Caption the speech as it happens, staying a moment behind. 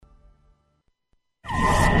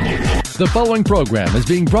The following program is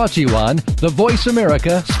being brought to you on the Voice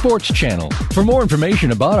America Sports Channel. For more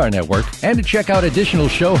information about our network and to check out additional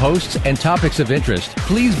show hosts and topics of interest,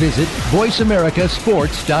 please visit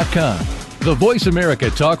voiceamericasports.com. The Voice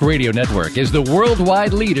America Talk Radio Network is the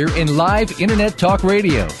worldwide leader in live Internet talk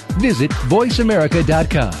radio. Visit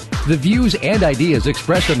voiceamerica.com. The views and ideas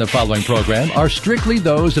expressed on the following program are strictly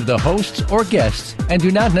those of the hosts or guests and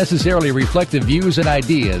do not necessarily reflect the views and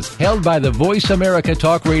ideas held by the Voice America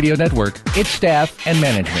Talk Radio Network, its staff, and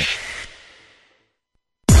management.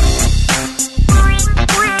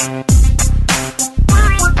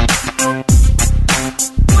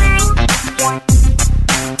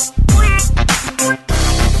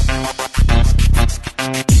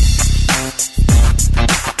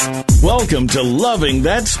 Welcome to Loving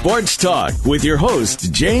That Sports Talk with your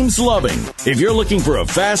host, James Loving. If you're looking for a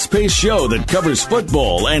fast-paced show that covers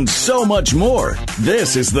football and so much more,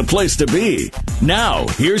 this is the place to be. Now,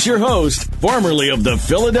 here's your host, formerly of the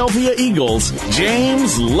Philadelphia Eagles,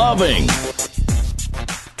 James Loving.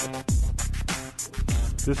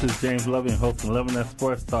 This is James Loving, hosting Loving That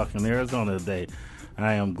Sports Talk in Arizona today.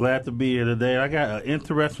 I am glad to be here today. I got an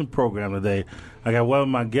interesting program today. I got one of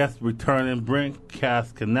my guests returning, Brent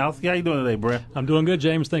Kaskanowski. How you doing today, Brent? I'm doing good,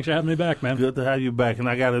 James. Thanks for having me back, man. Good to have you back. And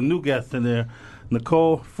I got a new guest in there,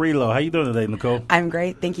 Nicole Freelo. How you doing today, Nicole? I'm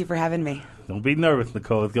great. Thank you for having me. Don't be nervous,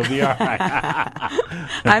 Nicole. It's going to be all right.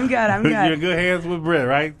 I'm good. You're in good hands with Brent,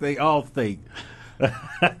 right? They all state.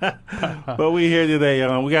 But we here today.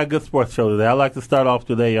 We got a good sports show today. I'd like to start off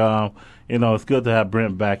today. It's good to have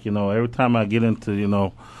Brent back. Every time I get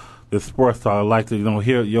into, the sports talk, I like to,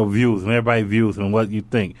 hear your views and everybody's views and what you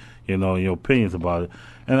think, your opinions about it.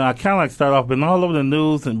 And I kind of like start off, been all over the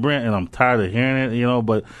news and Brent, and I'm tired of hearing it,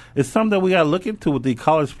 but it's something that we got to look into with the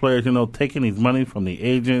college players, taking these money from the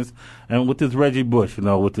agents, and with this Reggie Bush,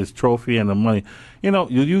 with this trophy and the money.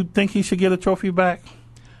 You think he should get a trophy back?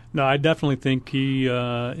 No, I definitely think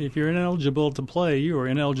if you're ineligible to play, you are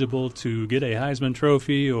ineligible to get a Heisman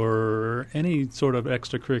Trophy or any sort of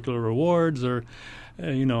extracurricular awards or,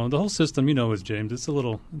 the whole system. As James, it's a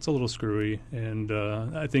little screwy, and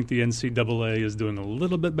I think the NCAA is doing a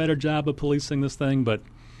little bit better job of policing this thing, but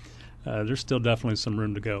there's still definitely some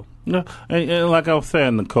room to go. Yeah, and like I was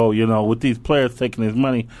saying, Nicole, with these players taking his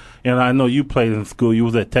money, and I know you played in school. You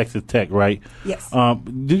was at Texas Tech, right? Yes.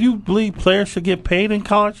 Do you believe players should get paid in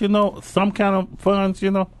college, some kind of funds,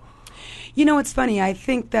 It's funny. I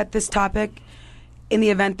think that this topic, in the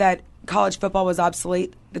event that college football was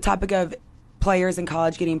obsolete, the topic of players in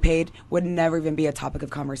college getting paid would never even be a topic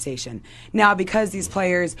of conversation. Now, because these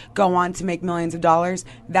players go on to make millions of dollars,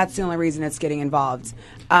 that's the only reason it's getting involved.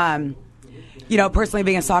 Personally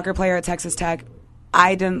being a soccer player at Texas Tech,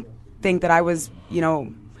 I didn't think that I was,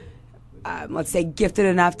 let's say gifted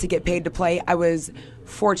enough to get paid to play. I was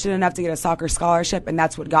fortunate enough to get a soccer scholarship, and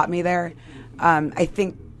that's what got me there. I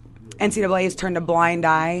think NCAA has turned a blind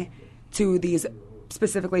eye to these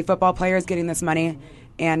specifically football players getting this money.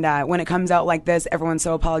 And when it comes out like this, everyone's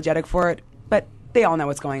so apologetic for it. But they all know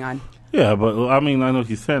what's going on. Yeah, but I know what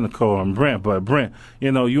you said, Nicole and Brent. But Brent,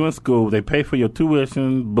 you in school, they pay for your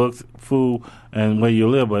tuition, books, food, and where you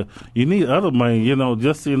live. But you need other money,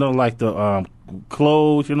 just like the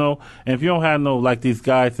clothes, And if you don't have like these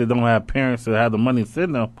guys that don't have parents that have the money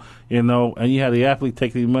sitting up, and you have the athlete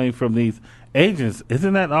taking the money from these agents,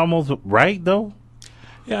 isn't that almost right though?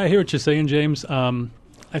 Yeah, I hear what you're saying, James.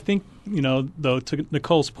 I think, though, to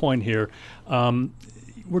Nicole's point here,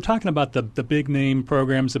 we're talking about the big name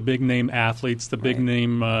programs, the big name athletes, the big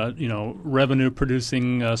name, revenue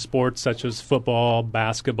producing sports such as football,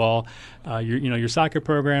 basketball. Your soccer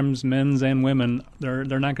programs, men's and women, they're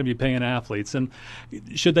not going to be paying athletes. And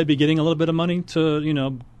should they be getting a little bit of money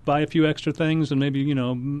to, buy a few extra things and maybe,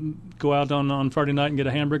 go out on Friday night and get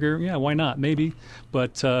a hamburger? Yeah, why not? Maybe.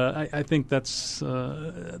 But I think that's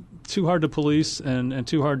too hard to police and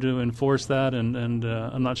too hard to enforce that. And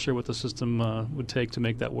I'm not sure what the system would take to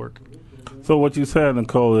make that work. So what you said,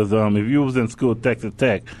 Nicole, is if you was in school at Texas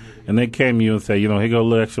Tech and they came to you and said, here go a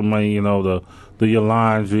little extra money, to do your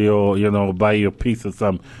laundry or, buy you a piece or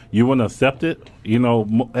something, you wouldn't accept it?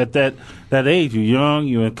 At that age, you're young,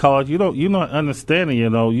 you're in college, you're not understanding,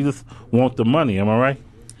 you just want the money. Am I right?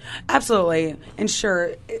 Absolutely. And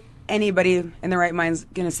sure, anybody in their right mind is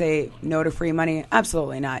going to say no to free money?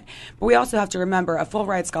 Absolutely not. But we also have to remember a full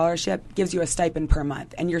ride scholarship gives you a stipend per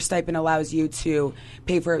month, and your stipend allows you to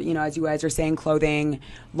pay for, as you guys are saying, clothing,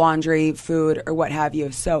 laundry, food, or what have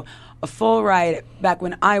you. So a full ride, back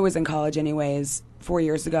when I was in college anyways, 4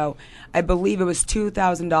 years ago, I believe it was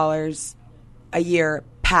 $2,000 a year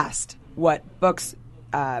past what books,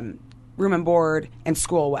 room and board, and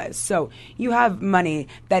school was. So you have money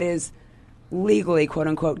that is legally, quote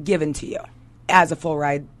unquote, given to you as a full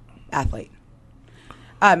ride athlete.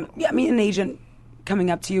 Yeah, I mean, an agent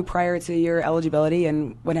coming up to you prior to your eligibility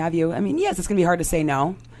and what have you. I mean, yes, it's going to be hard to say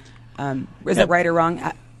no. Is it right or wrong?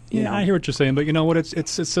 I hear what you're saying, but you know what?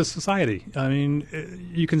 It's a society. I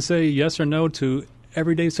mean, you can say yes or no to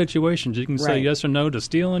everyday situations. You can say yes or no to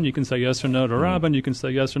stealing. You can say yes or no to robbing. You can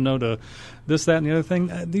say yes or no to this, that, and the other thing.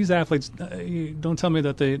 These athletes, don't tell me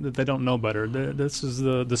that they don't know better. This is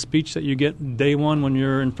the speech that you get day one when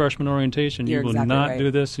you're in freshman orientation. You're you will exactly not right.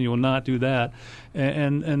 do this and you will not do that.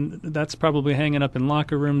 And that's probably hanging up in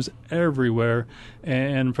locker rooms everywhere.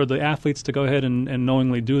 And for the athletes to go ahead and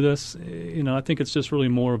knowingly do this, I think it's just really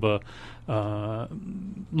more of a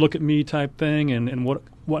look at me type thing and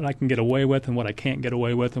what I can get away with and what I can't get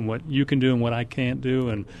away with and what you can do and what I can't do.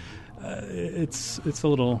 And it's a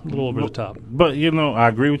little over the top. But, I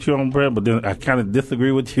agree with you on Brett, but then I kind of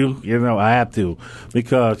disagree with you. I have to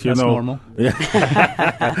because, That's normal.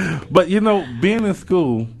 But, being in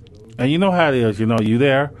school, and you know how it is, you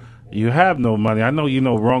there, you have no money. I know you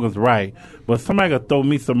know wrong is right, but somebody could throw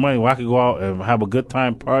me some money where I could go out and have a good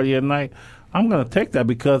time party at night. I'm going to take that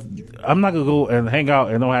because I'm not going to go and hang out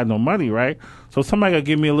and don't have no money, right? So somebody got to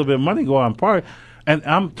give me a little bit of money, go out and party. And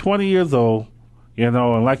I'm 20 years old,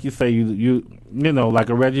 and like you say, you like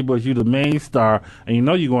a Reggie Bush, you the main star, and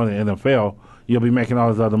you're going to the NFL, you'll be making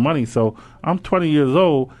all this other money. So I'm 20 years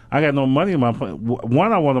old, I got no money in my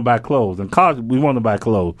one, I want to buy clothes. In college, we want to buy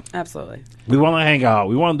clothes. Absolutely. We want to hang out.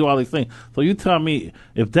 We want to do all these things. So you tell me,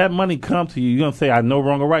 if that money comes to you, you're going to say, I know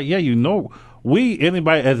wrong or right? Yeah,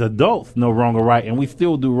 anybody as adults know wrong or right, and we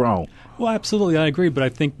still do wrong. Well, absolutely, I agree. But I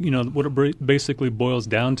think what it basically boils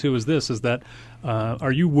down to is this: is that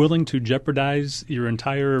are you willing to jeopardize your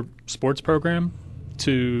entire sports program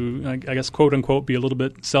to, I guess, quote unquote, be a little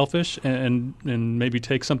bit selfish and maybe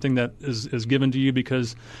take something that is given to you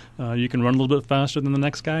because you can run a little bit faster than the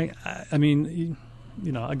next guy? I mean,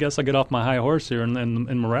 I guess I get off my high horse here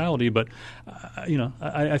in morality, but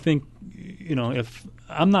I think if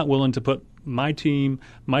I'm not willing to put my team,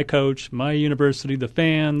 my coach, my university, the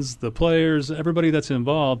fans, the players, everybody that's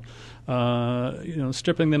involved,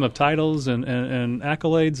 stripping them of titles and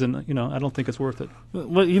accolades, and I don't think it's worth it. Well,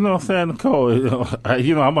 what I'm saying, Nicole,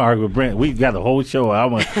 I'm arguing with Brent. We got a whole show. I'm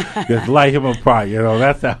gonna just light him apart.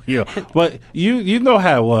 That's how But you know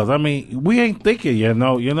how it was. I mean, we ain't thinking. You're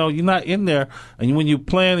not in there, and when you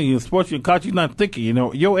playing and you sports, your college, you're not thinking.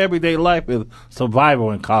 Your everyday life is survival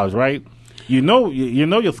in college, right? You know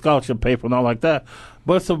your scholarship paper and all like that,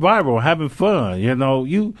 but survival, having fun.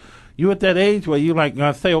 You at that age where you like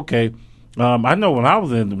gonna say, okay. I know when I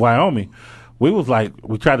was in Wyoming, we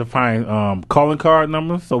tried to find calling card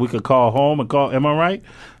numbers so we could call home and call. Am I right?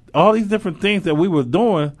 All these different things that we were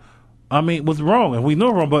doing, was wrong, and we knew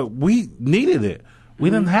wrong, but we needed it. We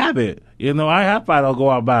didn't have it. I have $5 go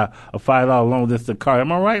out and buy a $5 loan just a car.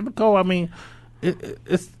 Am I right, Nicole? I mean,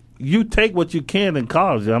 it's. You take what you can in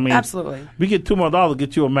college. I mean, absolutely. We get $2 more to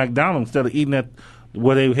get you a McDonald's instead of eating that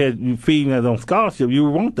where they had you feeding that on scholarship. You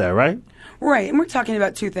want that, right? Right, and we're talking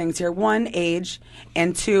about two things here: one, age,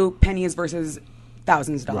 and two, pennies versus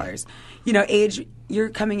thousands of dollars. Right. Age. You're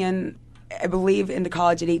coming in, I believe, into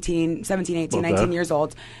college at 18, 19 years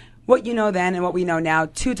old. What you know then and what we know now,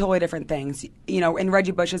 two totally different things. In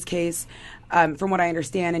Reggie Bush's case, from what I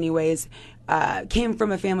understand, anyways, came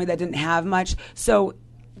from a family that didn't have much, so.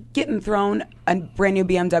 Getting thrown a brand new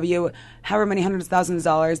BMW, however many hundreds of thousands of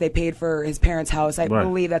dollars they paid for his parents' house. I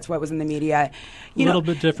believe that's what was in the media. A little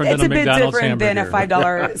bit different than a McDonald's hamburger. It's a bit different than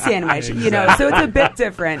a $5 sandwich. Exactly. So it's a bit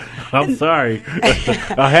different. I'm sorry.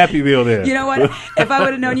 A Happy Meal there. You know what? If I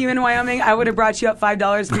would have known you in Wyoming, I would have brought you up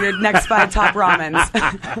 $5 for your next 5 top ramens.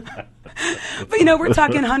 But we're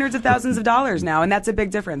talking hundreds of thousands of dollars now, and that's a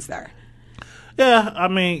big difference there. Yeah, I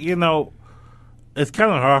mean, it's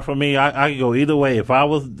kind of hard for me. I could go either way. If I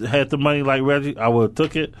had the money like Reggie, I would have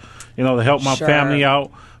took it, to help my family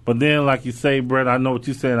out. But then, like you say, Brett, I know what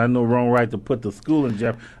you're saying. I know wrong, right to put the school in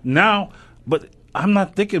jeopardy. Now, but I'm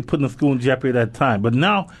not thinking putting the school in jeopardy at that time. But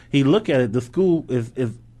now he look at it. The school is.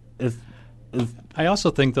 I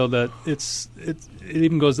also think, though, that it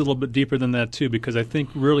even goes a little bit deeper than that, too, because I think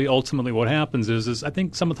really ultimately what happens is I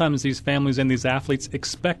think sometimes these families and these athletes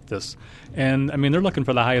expect this. And, I mean, they're looking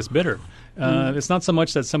for the highest bidder. It's not so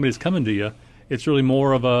much that somebody's coming to you. It's really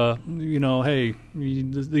more of a, hey,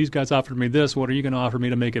 these guys offered me this. What are you going to offer me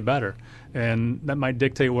to make it better? And that might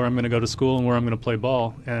dictate where I'm going to go to school and where I'm going to play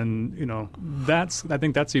ball. And, I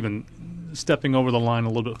think that's even stepping over the line a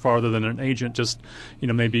little bit farther than an agent just,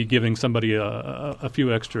 maybe giving somebody a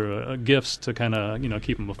few extra gifts to kind of,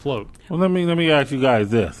 keep them afloat. Well, let me ask you guys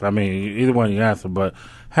this. I mean, either one you answer, but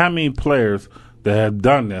how many players that have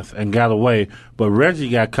done this and got away, but Reggie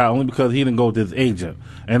got caught only because he didn't go with his agent.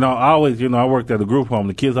 And I always, I worked at a group home.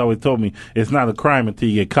 The kids always told me it's not a crime until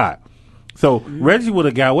you get caught. So Reggie would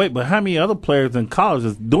have got away, but how many other players in college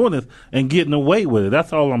is doing this and getting away with it?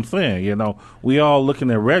 That's all I'm saying. We all looking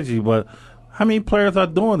at Reggie, but how many players are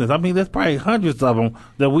doing this? I mean, there's probably hundreds of them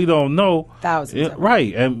that we don't know. Thousands.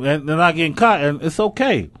 Right, and they're not getting caught, and it's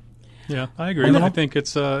okay. Yeah, I agree. I think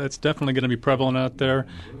it's definitely going to be prevalent out there,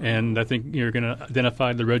 and I think you're going to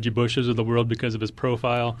identify the Reggie Bushes of the world because of his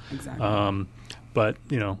profile. Exactly. But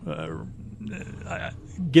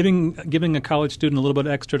giving a college student a little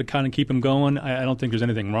bit extra to kind of keep him going, I don't think there's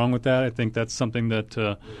anything wrong with that. I think that's something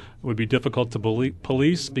that would be difficult to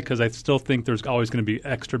police, because I still think there's always going to be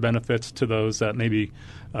extra benefits to those that maybe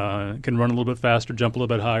can run a little bit faster, jump a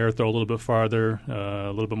little bit higher, throw a little bit farther,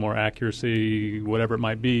 a little bit more accuracy, whatever it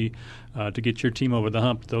might be, to get your team over the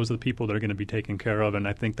hump. Those are the people that are going to be taken care of, and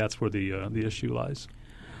I think that's where the issue lies.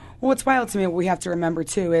 Well, what's wild to me, what we have to remember,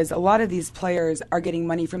 too, is a lot of these players are getting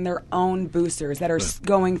money from their own boosters that are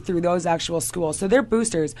going through those actual schools. So their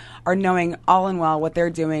boosters are knowing all in well what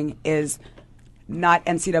they're doing is not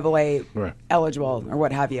NCAA eligible or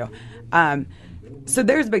what have you. So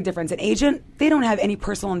there's a big difference. An agent, they don't have any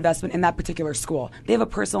personal investment in that particular school. They have a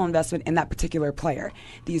personal investment in that particular player.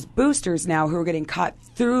 These boosters now who are getting caught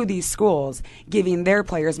through these schools giving their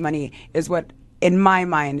players money is what, in my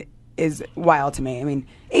mind, is wild to me. I mean,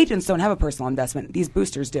 agents don't have a personal investment. These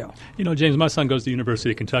boosters do. James, my son goes to the University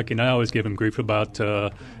of Kentucky, and I always give him grief about,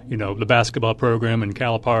 the basketball program and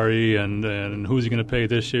Calipari and who's he going to pay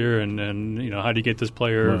this year and how do you get this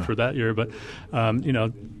player for that year. But,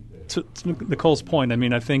 to Nicole's point, I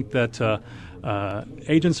mean, I think that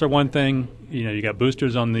agents are one thing. You got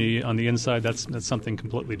boosters on the inside. That's something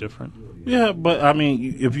completely different. Yeah, but, I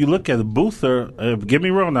mean, if you look at the booster, get me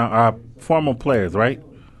wrong now, are former players, right?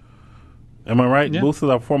 Am I right? Yeah. Boosters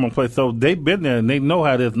are former players, so they've been there and they know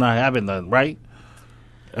how this not having none, right?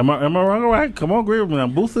 Am I wrong? All right, come on, agree with me. Now,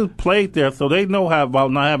 boosters played there, so they know how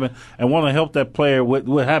about not having and want to help that player with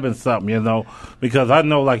having something, Because I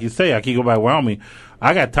know, like you say, I keep go back to Wyoming.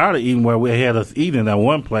 I got tired of eating where we had us eating at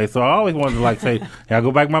one place, so I always wanted to say, hey, I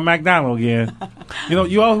go back to my McDonald's again.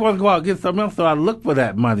 You always want to go out and get something else, so I look for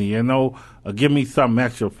that money, give me something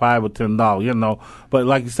extra, $5 or $10, But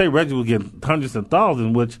like you say, Reggie was getting hundreds of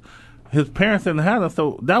thousands, which his parents didn't have it,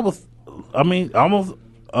 so that was, almost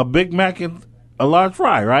a Big Mac and a large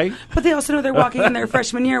fry, right? But they also know they're walking in their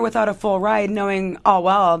freshman year without a full ride, knowing,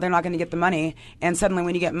 they're not going to get the money. And suddenly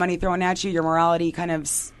when you get money thrown at you, your morality kind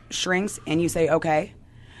of shrinks, and you say, okay.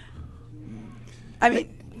 I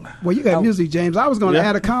mean... Well, you got music, James. I was going to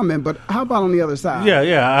add a comment, but how about on the other side?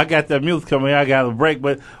 Yeah, I got that music coming. I got a break,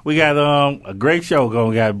 but we got a great show going.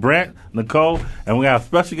 We got Brent, Nicole, and we got a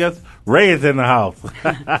special guest, Ray is in the house.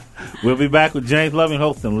 We'll be back with James Loving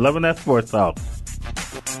hosting Loving That Sports Talk. The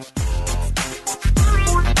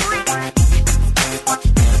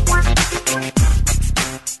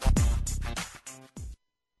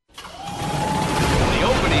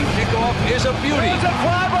opening kickoff is a beauty. It's a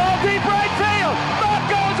fly ball deep right field. Back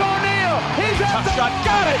goes O'Neal. He's at the shot.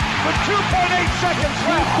 Got it with 2.8 seconds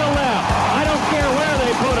left to left. I don't care where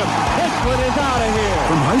they put him. This one is out of here.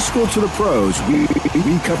 From high school to the pros,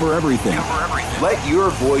 we cover everything. Let your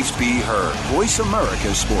voice be heard. Voice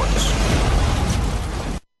America Sports.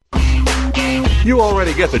 You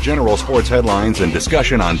already get the general sports headlines and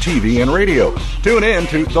discussion on TV and radio. Tune in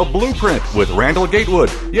to The Blueprint with Randall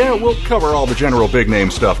Gatewood. Yeah, we'll cover all the general big-name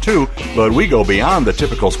stuff, too, but we go beyond the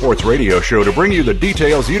typical sports radio show to bring you the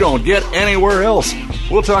details you don't get anywhere else.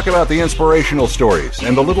 We'll talk about the inspirational stories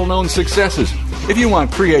and the little-known successes. If you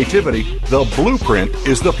want creativity, The Blueprint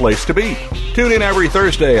is the place to be. Tune in every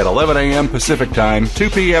Thursday at 11 a.m. Pacific Time, 2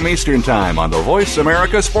 p.m. Eastern Time on the Voice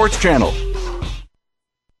America Sports Channel.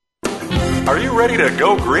 Are you ready to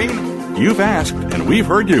go green? You've asked, and we've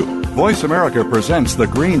heard you. Voice America presents the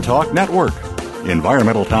Green Talk Network.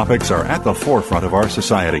 Environmental topics are at the forefront of our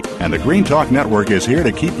society, and the Green Talk Network is here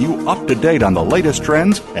to keep you up to date on the latest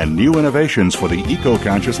trends and new innovations for the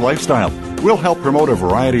eco-conscious lifestyle. We'll help promote a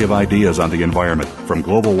variety of ideas on the environment, from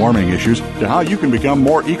global warming issues to how you can become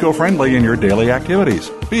more eco-friendly in your daily activities.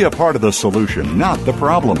 Be a part of the solution, not the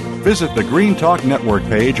problem. Visit the Green Talk Network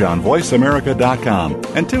page on voiceamerica.com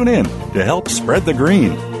and tune in to help spread the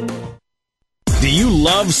green. Do you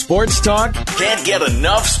love sports talk? Can't get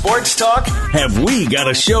enough sports talk? Have we got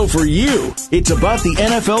a show for you? It's about the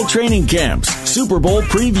NFL training camps, Super Bowl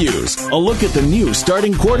previews, a look at the new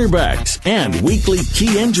starting quarterbacks, and weekly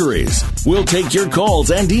key injuries. We'll take your calls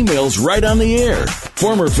and emails right on the air.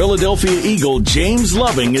 Former Philadelphia Eagle James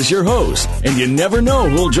Loving is your host, and you never know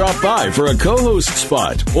who'll drop by for a co-host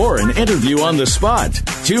spot or an interview on the spot.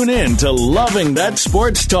 Tune in to Loving That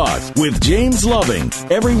Sports Talk with James Loving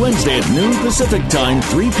every Wednesday at noon Pacific Time,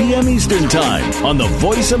 3 p.m. Eastern Time on the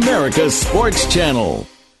Voice America Sports Channel.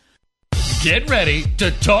 Get ready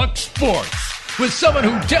to talk sports with someone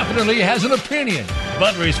who definitely has an opinion,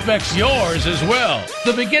 but respects yours as well.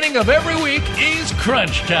 The beginning of every week is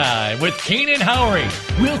Crunch Time with Keenan Howery.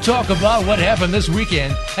 We'll talk about what happened this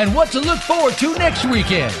weekend and what to look forward to next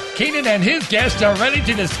weekend. Keenan and his guests are ready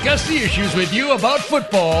to discuss the issues with you about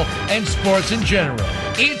football and sports in general.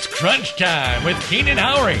 It's Crunch Time with Keenan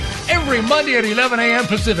Howery every Monday at 11 a.m.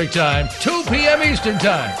 Pacific Time, 2 p.m. Eastern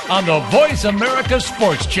Time on the Voice America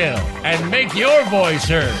Sports Channel. And make your voice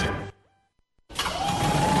heard.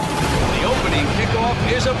 The opening kickoff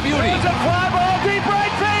is a beauty. It's a fly ball deep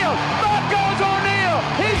right field. Back goes O'Neal.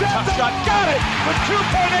 He's at the shot. Got it with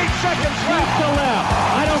 2.8 seconds left to left.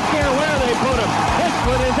 I don't care where they put him. This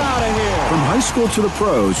one is out of here. From high school to the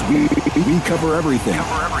pros, we cover everything.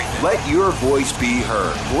 Let your voice be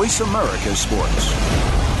heard. Voice America Sports.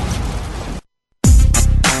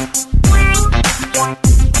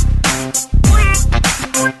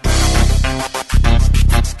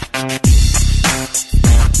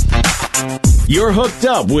 You're hooked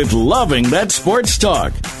up with Loving That Sports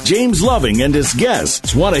Talk. James Loving and his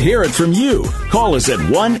guests want to hear it from you. Call us at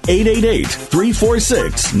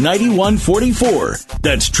 1-888-346-9144.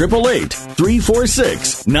 That's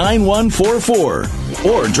 888-346-9144.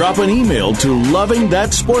 Or drop an email to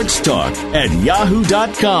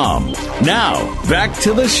lovingthatsportstalk@yahoo.com. Now, back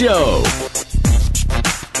to the show.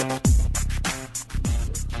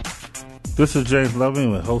 This is James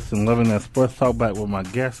Loving, with hosting Loving That Sports Talk, back with my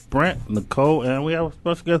guests, Brent, Nicole, and we have a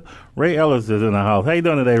special guest, Ray Ellis is in the house. How you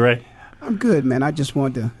doing today, Ray? I'm good, man. I just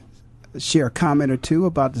wanted to share a comment or two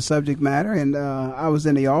about the subject matter, and I was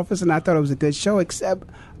in the office, and I thought it was a good show, except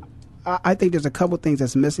I think there's a couple things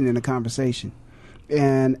that's missing in the conversation.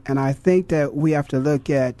 And I think that we have to look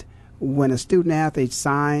at when a student-athlete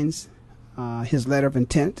signs his letter of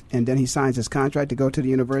intent, and then he signs his contract to go to the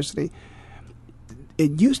university.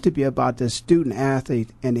 It used to be about the student-athlete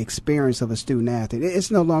and the experience of a student-athlete. It's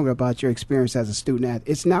no longer about your experience as a student-athlete.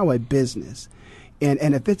 It's now a business. And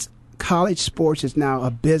if it's college sports is now a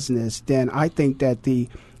business, then I think that the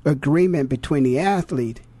agreement between the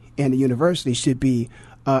athlete and the university should be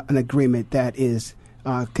an agreement that is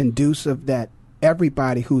conducive, that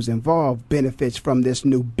everybody who's involved benefits from this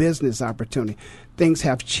new business opportunity. Things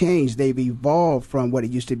have changed. They've evolved from what it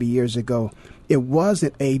used to be years ago. It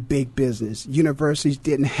wasn't a big business. Universities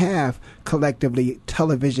didn't have collectively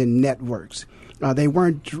television networks. They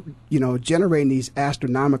weren't, generating these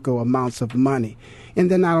astronomical amounts of money. And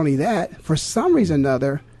then not only that, for some reason or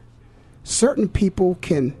another, certain people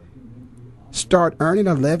can start earning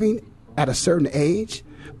a living at a certain age,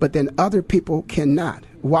 but then other people cannot.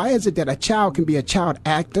 Why is it that a child can be a child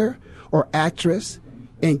actor or actress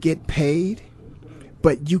and get paid,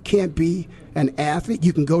 but you can't be an athlete?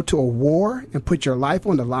 You can go to a war and put your life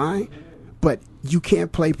on the line, but you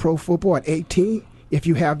can't play pro football at 18 if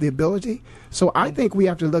you have the ability. So I think we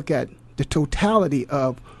have to look at the totality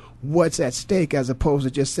of what's at stake, as opposed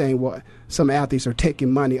to just saying, well, some athletes are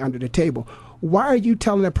taking money under the table. Why are you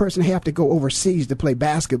telling a person they have to go overseas to play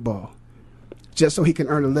basketball just so he can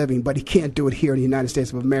earn a living, but he can't do it here in the United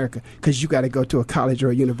States of America because you got to go to a college or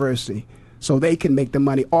a university so they can make the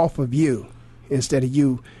money off of you instead of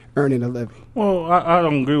you earning a living? Well, I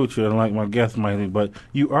don't agree with you, like my guest might, but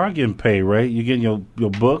you are getting paid, right? You're getting your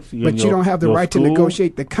books. But you don't have the right to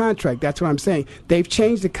negotiate the contract. That's what I'm saying. They've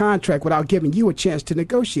changed the contract without giving you a chance to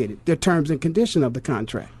negotiate it, the terms and conditions of the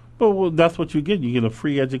contract. Well, that's what you get. You get a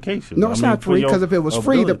free education. No, it's not free, because if it was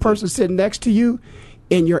free, the person sitting next to you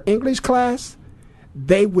in your English class,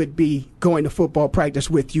 they would be going to football practice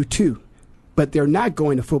with you too. But they're not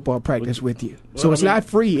going to football practice with you. So it's not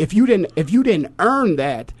free. If you didn't earn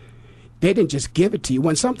that, they didn't just give it to you.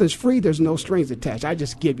 When something's free, there's no strings attached. I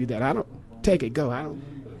just give you that. I don't take it, go. I don't.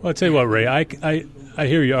 Well, I'll tell you what, Ray, I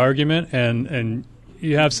hear your argument, and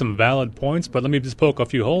you have some valid points, but let me just poke a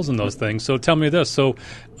few holes in those things. So tell me this. So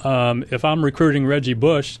if I'm recruiting Reggie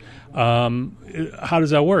Bush, how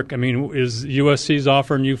does that work? I mean, is USC's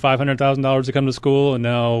offering you $500,000 to come to school, and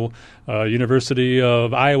now University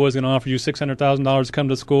of Iowa is going to offer you $600,000 to come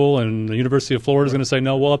to school, and the University of Florida is going to say,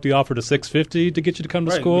 no, we'll up the offer to $650,000 to get you to come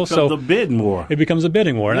to school. It becomes a bidding war. It becomes a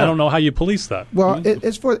bidding war, and I don't know how you police that. Well,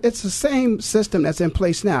 it's the same system that's in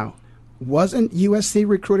place now. wasn't USC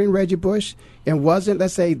recruiting Reggie Bush, and wasn't,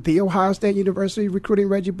 let's say, The Ohio State University recruiting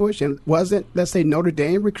Reggie Bush, and wasn't, let's say, Notre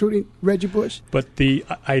Dame recruiting Reggie Bush? But the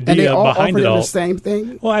idea and they all behind offered it all, the same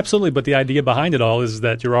thing? Well, absolutely. But the idea behind it all is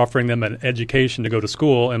that you're offering them an education to go to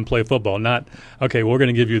school and play football. Not, okay, we're going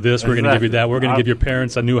to give you this, we're going to give you that, we're going to give your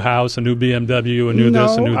parents a new house, a new BMW, a new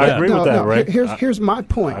this, a new that. I agree with that, right? Here's my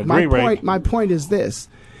point. My point is this.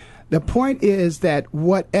 The point is that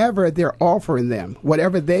whatever they're offering them,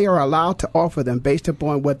 whatever they are allowed to offer them based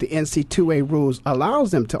upon what the NC2A rules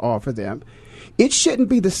allows them to offer them, it shouldn't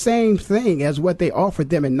be the same thing as what they offered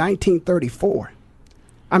them in 1934.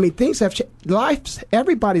 I mean, things have changed.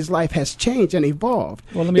 Everybody's life has changed and evolved.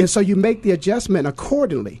 And so you make the adjustment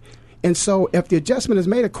accordingly. And so if the adjustment is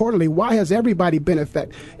made accordingly, why has everybody been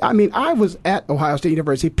affected? I mean, I was at Ohio State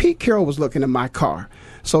University. Pete Carroll was looking at my car.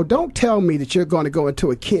 So don't tell me that you're going to go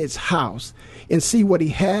into a kid's house and see what he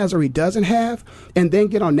has or he doesn't have and then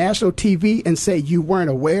get on national TV and say you weren't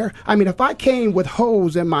aware. I mean, if I came with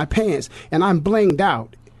holes in my pants and I'm blinged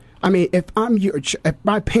out, I mean, if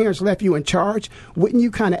my parents left you in charge, wouldn't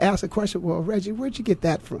you kind of ask the question, well, Reggie, where'd you get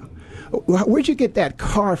that from? Where'd you get that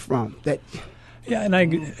car from? Yeah,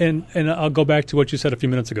 and I'll go back to what you said a few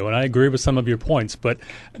minutes ago, and I agree with some of your points. But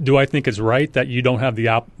do I think it's right that you don't have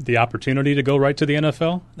the opportunity to go right to the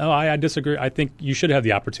NFL? No, I disagree. I think you should have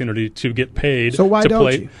the opportunity to get paid. So why to don't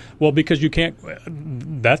play. you? Well, because you can't.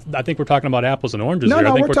 I think we're talking about apples and oranges. No,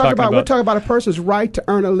 here. we're talking about a person's right to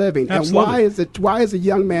earn a living. Absolutely. And why is a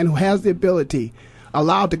young man who has the ability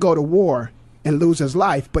allowed to go to war and lose his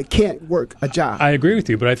life but can't work a job? I agree with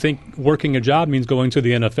you, but I think working a job means going to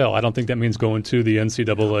the NFL. I don't think that means going to the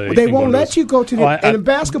NCAA. They won't let you go to the and in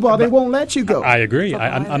basketball. They won't let you go. I agree.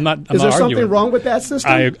 I'm not. Is there arguing. something wrong with that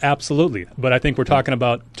system? Absolutely, but I think we're talking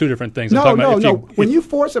about two different things. No. When you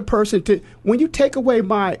force a person when you take away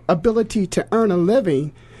my ability to earn a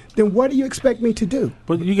living, then what do you expect me to do?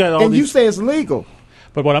 But you got all you say it's legal.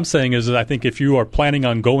 But what I'm saying is that I think if you are planning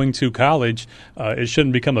on going to college, it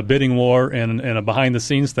shouldn't become a bidding war and a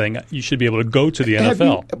behind-the-scenes thing. You should be able to go to the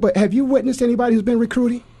NFL. But have you witnessed anybody who's been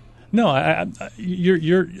recruiting? No,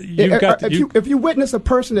 if you witness a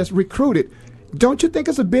person that's recruited, don't you think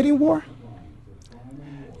it's a bidding war?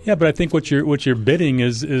 Yeah, but I think what you're bidding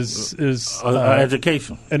is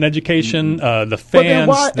education. An education, the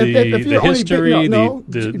fans, the history.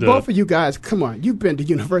 Both of you guys, come on, you've been to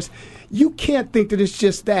university. You can't think that it's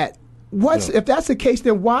just that. If that's the case,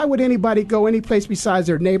 then why would anybody go any place besides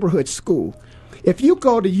their neighborhood school? If you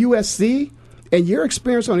go to USC and your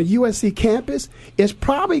experience on a USC campus is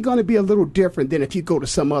probably going to be a little different than if you go to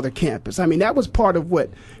some other campus. I mean, that was part of what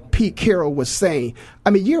Pete Carroll was saying. I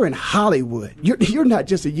mean, you're in Hollywood. You're not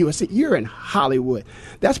just at USC. You're in Hollywood.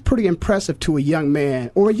 That's pretty impressive to a young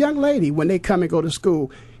man or a young lady when they come and go to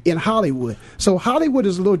school in Hollywood. So Hollywood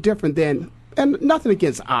is a little different than, and nothing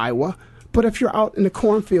against Iowa, but if you're out in the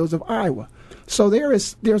cornfields of Iowa. So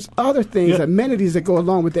there's other things, amenities that go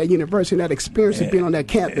along with that university and that experience of being on that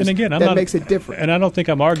campus. And again, makes it different. And I don't think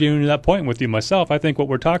I'm arguing that point with you myself. I think what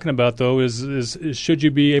we're talking about, though, is should you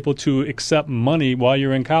be able to accept money while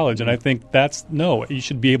you're in college? And I think no. You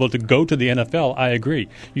should be able to go to the NFL. I agree.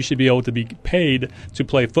 You should be able to be paid to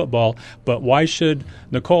play football. But why should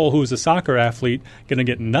Nicole, who's a soccer athlete, going to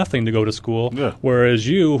get nothing to go to school, whereas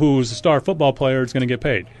you, who's a star football player, is going to get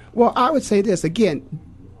paid? Well, I would say this again.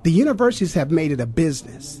 The universities have made it a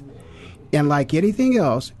business. And like anything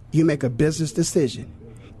else, you make a business decision.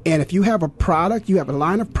 And if you have a product, you have a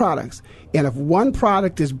line of products. And if one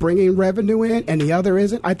product is bringing revenue in and the other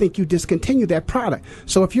isn't, I think you discontinue that product.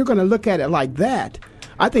 So if you're going to look at it like that,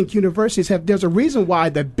 I think universities there's a reason why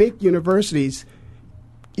the big universities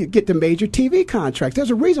get the major TV contracts. There's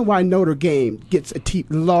a reason why Notre Dame gets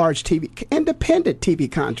large TV, independent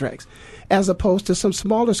TV contracts, as opposed to some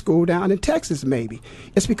smaller school down in Texas maybe.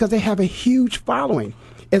 It's because they have a huge following.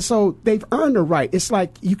 And so they've earned the right. It's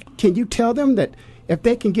like, can you tell them that if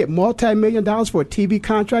they can get multi-million dollars for a TV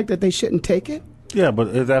contract that they shouldn't take it? Yeah, but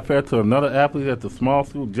is that fair to another athlete at the small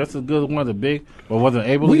school, just as good as one of the big, but wasn't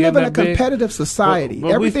able to get that big? We live in a competitive society.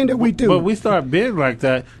 But everything that we do. But we start big like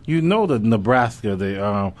that, the Nebraska,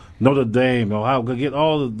 the Notre Dame, Ohio, could get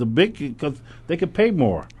all the big, because they could pay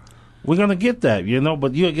more. We're going to get that,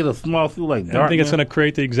 but you'll get a small school like Dartmouth. I think it's going to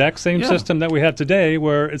create the exact same system that we have today,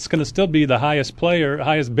 where it's going to still be the highest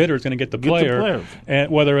bidder is going to get the player. And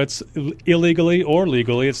whether it's illegally or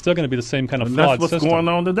legally, it's still going to be the same kind of flawed system. That's what's going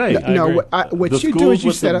on today. What you do is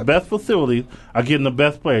you set up. The best facilities are getting the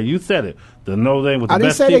best player. You said it. The Notre Dame was the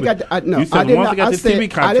best TV. I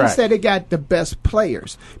didn't say they got the best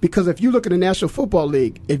players, because if you look at the National Football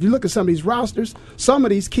League, if you look at some of these rosters, some of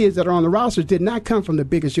these kids that are on the rosters did not come from the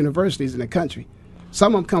biggest universities in the country.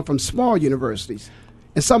 Some of them come from small universities.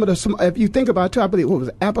 And some of the, if you think about it, too, I believe, what was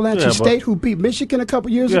it, Appalachian State, who beat Michigan a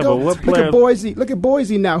couple years ago? Look at Boise. Look at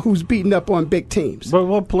Boise now, who's beating up on big teams. But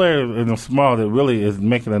what player in the small that really is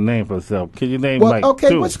making a name for himself? Can you name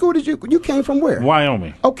two? What school did you came from? Where?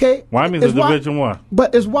 Wyoming. Okay, Wyoming's a Division I.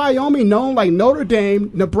 But is Wyoming known like Notre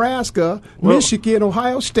Dame, Nebraska, Michigan,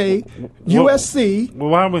 Ohio State, USC? Well,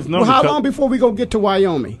 Wyoming's known. How long before we go get to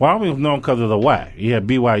Wyoming? Wyoming's known because of the WAC. You had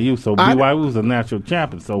BYU, so BYU was a national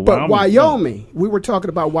champion. So, but Wyoming, we were talking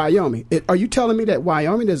about Wyoming. Are you telling me that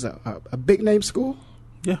Wyoming is a big name school?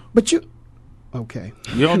 Yeah. But you, okay.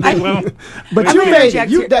 You don't think well? But you made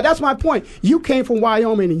it. That's my point. You came from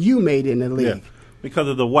Wyoming and you made it in the league. Yeah, because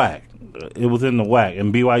of the WAC. It was in the WAC,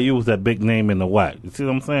 and BYU was that big name in the WAC. You see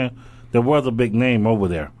what I'm saying? There was a big name over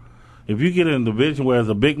there. If you get in a division where there's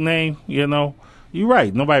a big name, you know, you're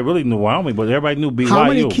right. Nobody really knew Wyoming, but everybody knew BYU. How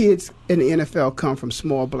many kids in the NFL come from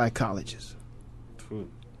small black colleges?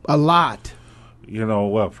 A lot. You know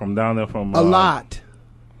what? From down there, from a lot.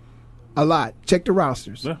 Check the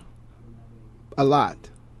rosters. Yeah. A lot.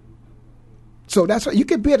 So that's what you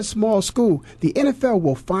could be at a small school. The NFL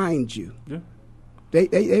will find you. Yeah.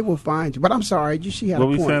 They will find you. But I'm sorry, she had a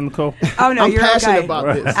point. What were you saying, Nicole? Oh no, I'm you're passionate okay.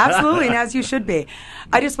 about this. Absolutely, and as you should be.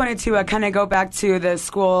 I just wanted to kind of go back to the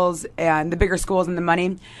schools and the bigger schools and the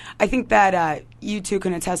money. I think that you two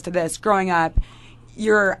can attest to this. Growing up,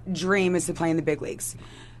 your dream is to play in the big leagues.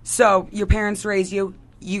 So your parents raise you.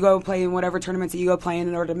 You go play in whatever tournaments that you go play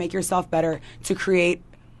in order to make yourself better, to create,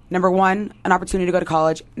 number one, an opportunity to go to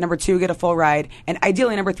college, number two, get a full ride, and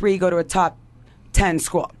ideally, number three, go to a top 10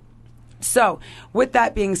 school. So with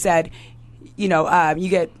that being said, you know, you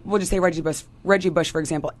get, we'll just say Reggie Bush, for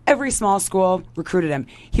example. Every small school recruited him.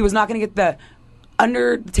 He was not going to get the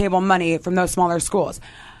under-the-table money from those smaller schools.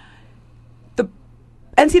 The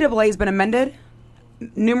NCAA has been amended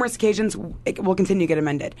numerous occasions. It will continue to get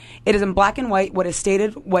amended. It is in black and white what is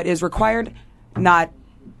stated, what is required, not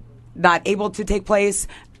able to take place.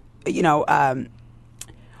 You know,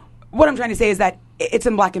 what I'm trying to say is that it's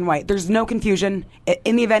in black and white. There's no confusion.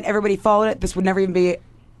 In the event everybody followed it, this would never even be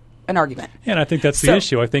an argument. And I think that's the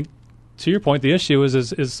issue. I think, to your point, the issue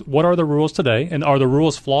is what are the rules today, and are the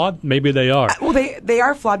rules flawed? Maybe they are. Well, they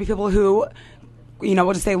are flawed by people who, you know,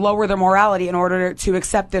 we'll just say lower their morality in order to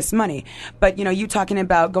accept this money. But, you know, you talking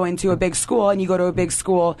about going to a big school and you go to a big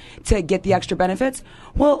school to get the extra benefits.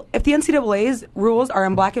 Well, if the NCAA's rules are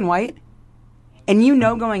in black and white and you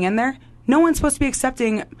know going in there, no one's supposed to be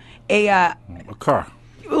accepting a car.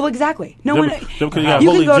 Well, exactly. No one. You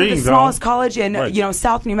can go to the smallest college in you know,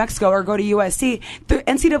 South New Mexico or go to USC. The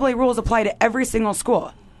NCAA rules apply to every single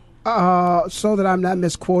school. So that I'm not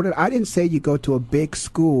misquoted, I didn't say you go to a big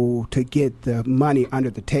school to get the money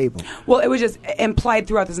under the table. Well, it was just implied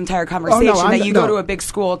throughout this entire conversation that you go to a big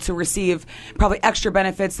school to receive probably extra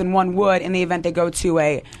benefits than one would in the event they go to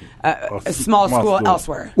a small school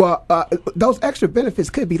elsewhere. Well, those extra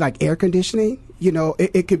benefits could be like air conditioning. You know,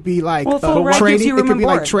 it could be like training. It could be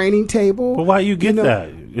like training table. But why you get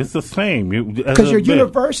that? It's the same. Because your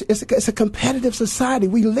university, it's a competitive society.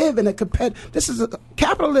 We live in a this is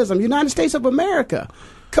capitalism, United States of America.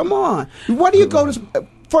 Come on. What do you go to?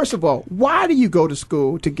 First of all, why do you go to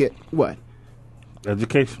school to get what?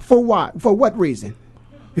 Education. For what? For what reason?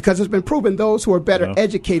 Because it's been proven those who are better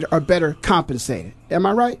educated are better compensated. Am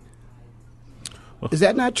I right? Is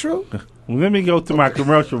that not true? Let me go to my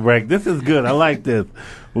commercial break. This is good. I like this.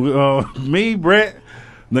 Me, Brett,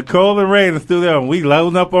 Nicole, and Ray in the studio, and we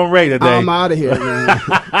loading up on Ray today. I'm out of here, man.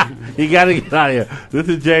 You got to get out of here. This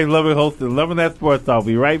is James Loving, hosting Loving That Sports Talk.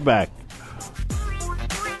 Be right back. The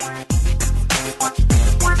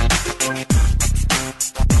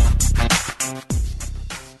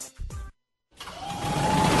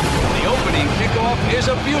opening kickoff is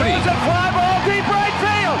a beauty. It's a fly ball deep right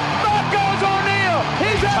field. Back goes O'Neal.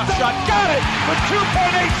 He's at the shot. Got it with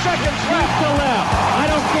 2.8 seconds left. To left. I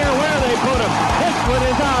don't care where they put him. This one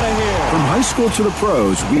is out of here. From high school to the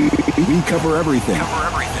pros, we cover everything.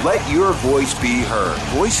 Let your voice be heard.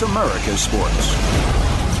 Voice America Sports.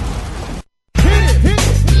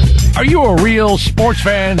 Are you a real sports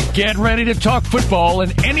fan? Get ready to talk football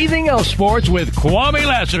and anything else sports with Kwame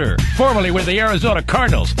Lassiter, formerly with the Arizona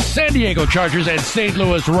Cardinals, San Diego Chargers, and St.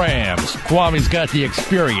 Louis Rams. Kwame's got the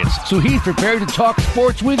experience, so he's prepared to talk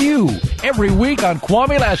sports with you every week on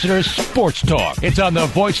Kwame Lassiter's Sports Talk. It's on the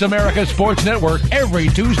Voice America Sports Network every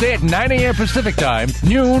Tuesday at 9 a.m. Pacific Time,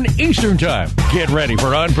 noon Eastern Time. Get ready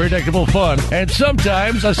for unpredictable fun and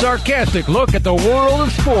sometimes a sarcastic look at the world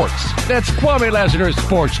of sports. That's Kwame Lassiter's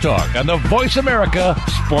Sports Talk on the Voice America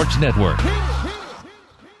Sports Network.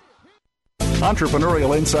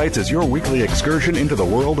 Entrepreneurial Insights is your weekly excursion into the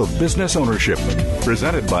world of business ownership.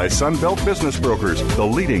 Presented by Sunbelt Business Brokers, the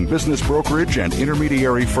leading business brokerage and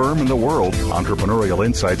intermediary firm in the world, Entrepreneurial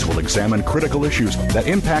Insights will examine critical issues that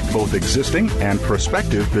impact both existing and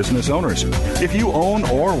prospective business owners. If you own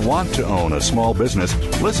or want to own a small business,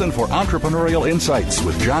 listen for Entrepreneurial Insights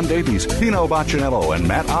with John Davies, Pino Baccinello, and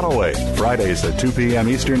Matt Ottaway. Fridays at 2 p.m.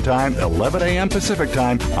 Eastern Time, 11 a.m. Pacific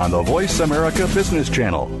Time on the Voice America Business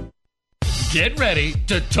Channel. Get ready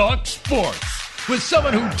to talk sports with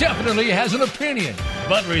someone who definitely has an opinion,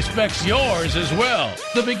 but respects yours as well.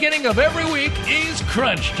 The beginning of every week is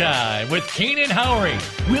Crunch Time with Keenan Howery.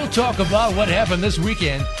 We'll talk about what happened this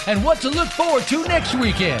weekend and what to look forward to next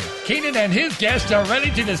weekend. Keenan and his guests are ready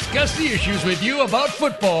to discuss the issues with you about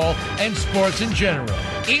football and sports in general.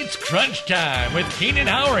 It's Crunch Time with Keenan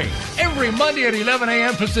Howery every Monday at 11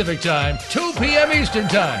 a.m. Pacific Time, 2 p.m. Eastern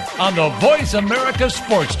Time on the Voice America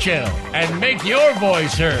Sports Channel. And make your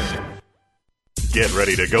voice heard. Get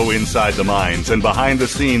ready to go inside the minds and behind the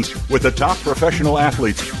scenes with the top professional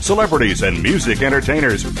athletes, celebrities, and music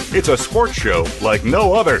entertainers. It's a sports show like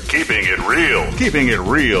no other. Keeping it real. Keeping it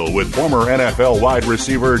real with former NFL wide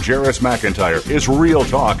receiver Jarris McIntyre is real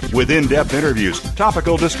talk with in-depth interviews,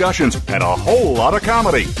 topical discussions, and a whole lot of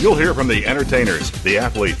comedy. You'll hear from the entertainers, the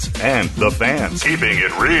athletes, and the fans. Keeping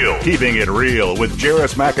it real. Keeping it real with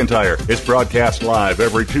Jarris McIntyre is broadcast live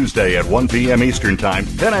every Tuesday at 1 p.m. Eastern Time,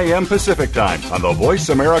 10 a.m. Pacific Time on the Voice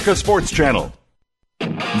America Sports Channel.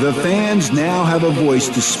 The fans now have a voice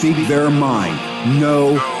to speak their mind.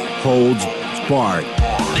 No holds barred.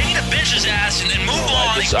 They need to bench his ass and then move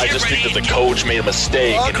on. I just think that the coach made a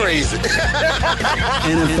mistake. All crazy.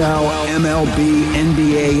 NFL, MLB,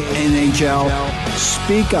 NBA, NHL.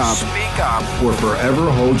 Speak up. Speak up. Or forever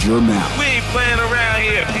hold your mouth. We ain't playing around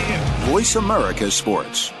here. Voice America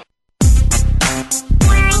Sports.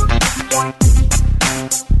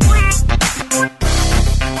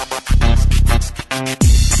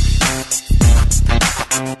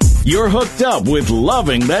 You're hooked up with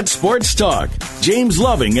Loving That Sports Talk. James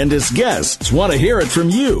Loving and his guests want to hear it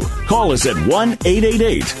from you. Call us at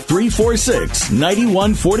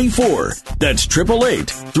 1-888-346-9144. That's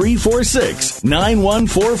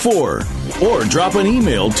 888-346-9144. Or drop an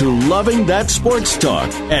email to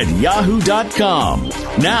lovingthatsportstalk@yahoo.com.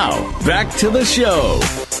 Now, back to the show.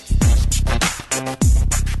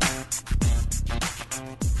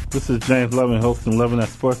 This is James Loving, hosting Loving That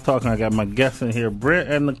Sports Talk, and I got my guests in here, Brent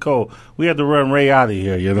and Nicole. We had to run Ray out of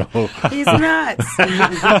here, you know. He's nuts.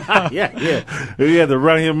 Yeah. We had to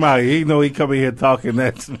run him out. He know he coming here talking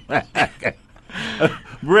that smack.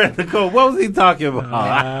 Brent, Nicole, what was he talking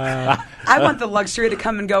about? I want the luxury to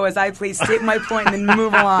come and go as I please, state my point, and then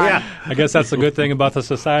move along. Yeah. I guess that's the good thing about the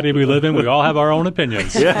society we live in. We all have our own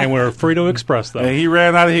opinions, and we're free to express them. And he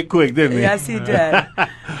ran out of here quick, didn't he? Yes, he did.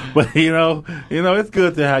 But, you know, it's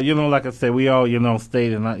good to have, like I said, we all,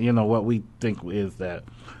 state and, what we think is that.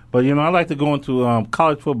 But, I like to go into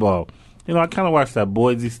college football. I kind of watched that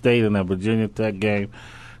Boise State and that Virginia Tech game.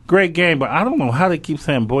 Great game, but I don't know how they keep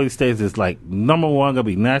saying Boise State is like number one, going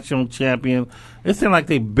to be national champion. It seemed like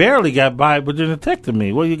they barely got by Virginia Tech to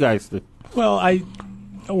me. What do you guys think? Well,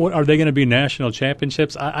 are they going to be national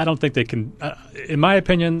championships? I don't think they can. In my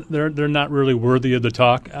opinion, they're not really worthy of the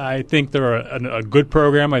talk. I think they're a good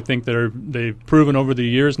program. I think they've proven over the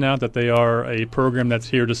years now that they are a program that's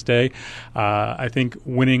here to stay. I think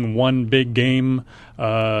winning one big game,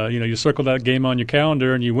 you circle that game on your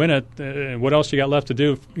calendar and you win it. What else you got left to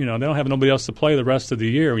do? They don't have nobody else to play the rest of the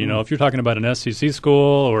year. If you're talking about an SEC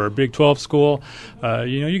school or a Big 12 school,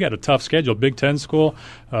 you got a tough schedule. Big 10 school,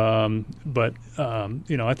 but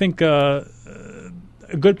I think a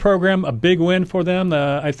good program, a big win for them.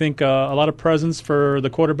 I think a lot of presence for the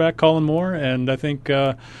quarterback, Colin Moore, and I think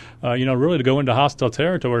really to go into hostile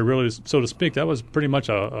territory, really, so to speak, that was pretty much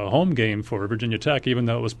a home game for Virginia Tech, even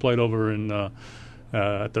though it was played over in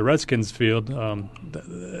at the Redskins field.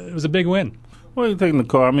 It was a big win. What do you think,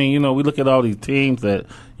 Nicole? I mean, we look at all these teams that,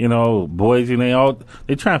 Boise, and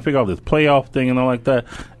they try to figure out this playoff thing and all like that.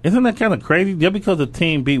 Isn't that kind of crazy? Just because a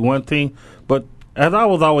team beat one team, but as I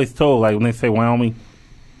was always told, like when they say Wyoming,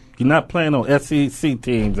 you're not playing on SEC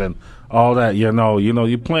teams and all that, you're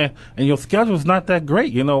playing, and your schedule's not that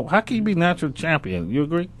great, How can you be national champion? You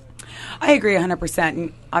agree? I agree 100%.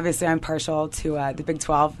 And obviously, I'm partial to the Big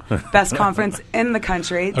 12, best conference in the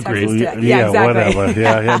country. Agreed. Yeah, exactly. Whatever.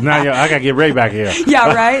 Yeah. Now I got to get Ray back here.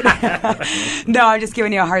 Yeah, right? No, I'm just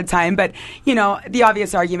giving you a hard time. But, the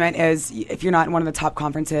obvious argument is if you're not in one of the top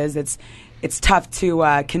conferences, it's tough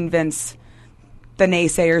to convince the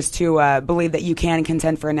naysayers to believe that you can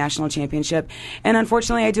contend for a national championship. And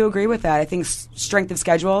unfortunately, I do agree with that. I think strength of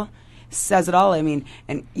schedule, says it all. I mean,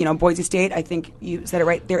 and, Boise State, I think you said it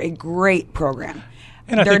right, they're a great program.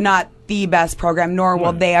 And they're not the best program, nor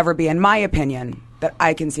will they ever be, in my opinion, that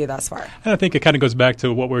I can see thus far. And I think it kind of goes back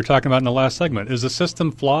to what we were talking about in the last segment. Is the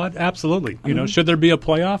system flawed? Absolutely. Should there be a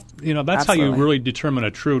playoff? That's how you really determine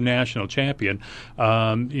a true national champion.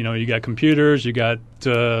 You got computers, you got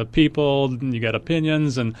people, you got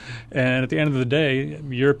opinions, and at the end of the day,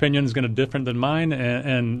 your opinion is going to be different than mine,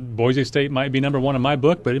 and Boise State might be number 1 in my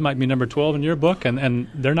book, but it might be number 12 in your book, and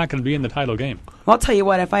they're not going to be in the title game. Well, I'll tell you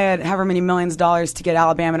what, if I had however many millions of dollars to get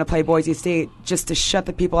Alabama to play Boise State just to shut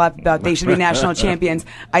the people up about they should be national champions,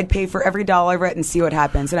 I'd pay for every dollar of it and see what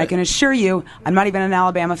happens. And I can assure you, I'm not even an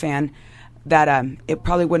Alabama fan, that it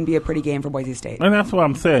probably wouldn't be a pretty game for Boise State. And that's what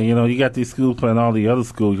I'm saying. You got these schools playing all the other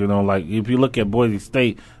schools. Like if you look at Boise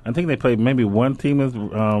State, I think they played maybe one team is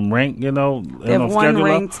ranked. They have one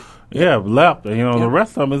ranked. Yeah, left. The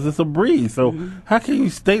rest of them is just a breeze. So how can you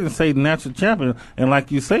state and say national champion? And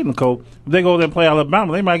like you say, Nicole, if they go there and play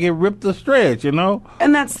Alabama, they might get ripped to shreds. And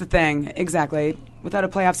that's the thing, exactly. Without a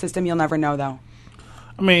playoff system, you'll never know, though.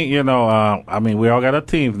 I mean, we all got our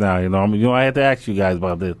teams now. I had to ask you guys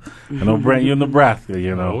about this. Brent, you're in Nebraska.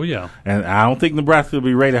 Oh yeah. And I don't think Nebraska will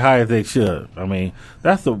be rated high as they should. I mean,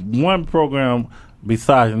 that's the one program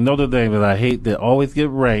besides Notre Dame that I hate that always get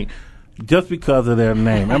ranked just because of their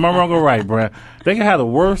name. Am I wrong or right, Brent? They can have the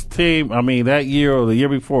worst team. That year or the year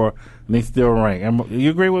before, and they still rank.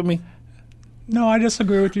 You agree with me? No, I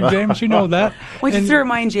disagree with you, James. You know that. Well, you have to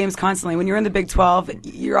remind James constantly, when you're in the Big 12,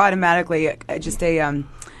 you're automatically just a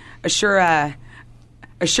sure-seeded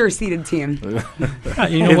team. Is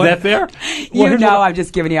that fair? I'm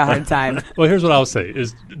just giving you a hard time. Well, here's what I'll say.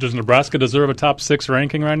 Does Nebraska deserve a top 6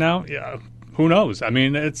 ranking right now? Yeah. Who knows? I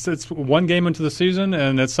mean, it's one game into the season,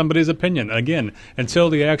 and it's somebody's opinion. Again, until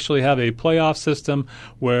they actually have a playoff system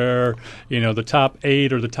where, the top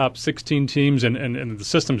 8 or the top 16 teams, and the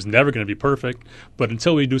system's never going to be perfect, but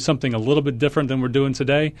until we do something a little bit different than we're doing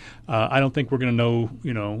today, I don't think we're going to know,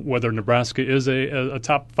 whether Nebraska is a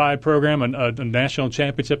top 5 program, a national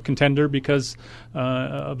championship contender, because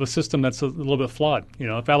of a system that's a little bit flawed.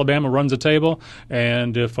 If Alabama runs a table,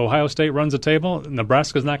 and if Ohio State runs a table,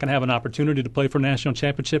 Nebraska's not going to have an opportunity to play for a national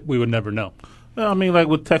championship. We would never know. Well, like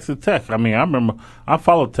with Texas Tech. I remember I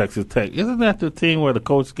followed Texas Tech. Isn't that the team where the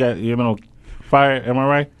coach got fired? Am I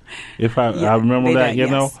right? If I remember that, yes.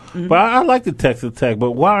 Mm-hmm. But I like the Texas Tech.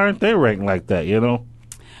 But why aren't they ranked like that?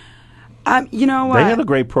 They had a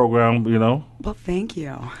great program. Well, thank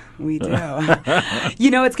you. We do.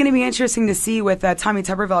 It's going to be interesting to see with Tommy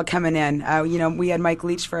Tuberville coming in. We had Mike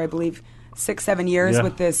Leach for, I believe, 6-7 years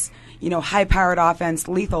with this, high-powered offense,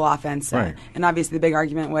 lethal offense. Right. And obviously the big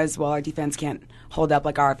argument was, well, our defense can't hold up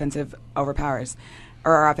like our offense overpowers.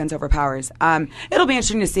 It'll be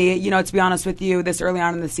interesting to see. To be honest with you, this early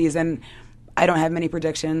on in the season, I don't have many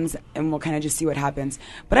predictions, and we'll kind of just see what happens.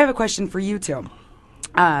 But I have a question for you, too.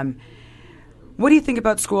 What do you think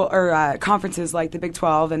about school or conferences like the Big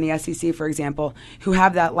 12 and the SEC, for example, who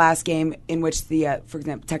have that last game in which for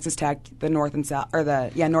example, Texas Tech, the North and South, or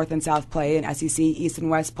North and South play, and SEC East and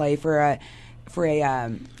West play for a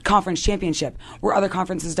conference championship, where other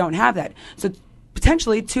conferences don't have that. So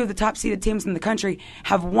potentially 2 of the top seeded teams in the country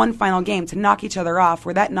have one final game to knock each other off,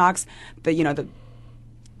 where that knocks the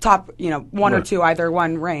top 1 or 2, either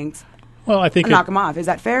one ranked. Well, I think knock them off. Is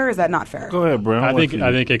that fair or is that not fair? Go ahead, Brown. I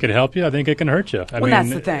think it could help you. I think it can hurt you.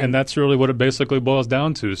 That's the thing. And that's really what it basically boils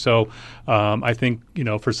down to. So I think,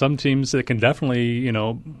 for some teams, it can definitely,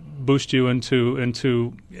 boost you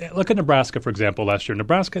into look at Nebraska, for example, last year.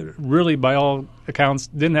 Nebraska really, by all accounts,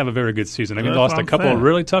 didn't have a very good season. They lost a couple of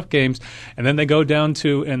really tough games, and then they go down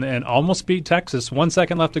to and almost beat Texas. 1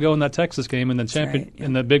 second left to go in that Texas game in the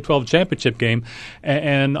in the Big 12 championship game,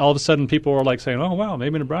 and all of a sudden people were like saying, "Oh wow,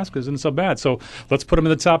 maybe Nebraska isn't so bad. So let's put them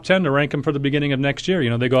in the top 10 to rank them for the beginning of next year."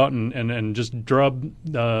 They go out and just drub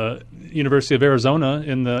University of Arizona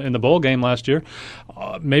in the bowl game last year.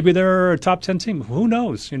 Maybe they're a top 10 team. Who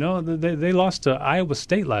knows? They lost to Iowa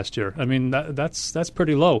State last year. That's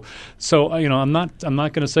pretty low. So I'm not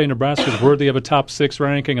going to say Nebraska is worthy of a top 6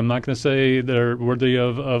 ranking. I'm not going to say they're worthy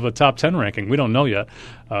of a top 10 ranking. We don't know yet.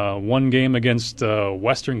 One game against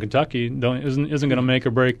Western Kentucky isn't going to make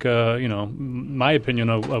or break my opinion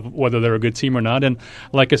of whether they're a good team or not. And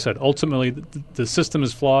like I said, ultimately the system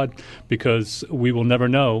is flawed because we will never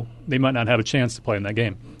know. They might not have a chance to play in that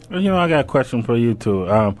game. I got a question for you too.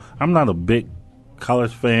 I'm not a big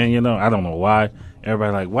college fan. I don't know why.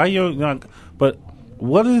 Everybody like, why you're not? But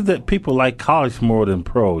what is it that people like college more than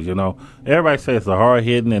pros? Everybody says it's a hard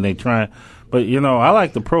hitting and they try. But I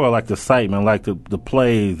like the pro. I like the excitement. I like the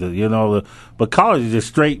plays. But college is just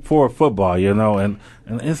straightforward football. And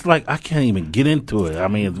And it's like I can't even get into it. I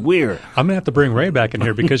mean, it's weird. I'm gonna have to bring Ray back in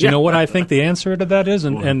here because you know what I think the answer to that is,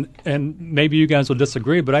 and maybe you guys will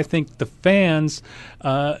disagree, but I think the fans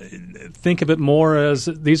think of it more as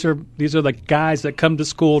these are the guys that come to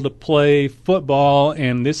school to play football,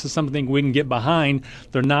 and this is something we can get behind.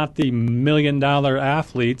 They're not the $1 million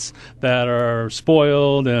athletes that are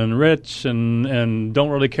spoiled and rich and don't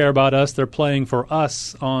really care about us. They're playing for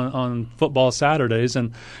us on football Saturdays,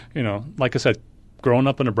 and like I said, growing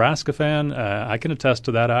up a Nebraska fan, I can attest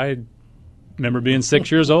to that. I remember being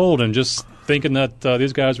 6 years old and just thinking that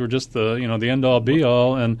these guys were just the end-all,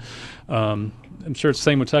 be-all. And I'm sure it's the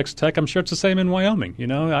same with Texas Tech. I'm sure it's the same in Wyoming.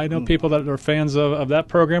 I know people that are fans of that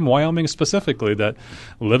program, Wyoming specifically, that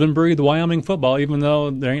live and breathe Wyoming football, even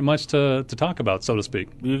though there ain't much to talk about, so to speak.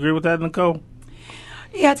 You agree with that, Nicole?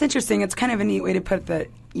 Yeah, it's interesting. It's kind of a neat way to put it that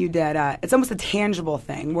you did. It's almost a tangible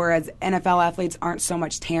thing, whereas NFL athletes aren't so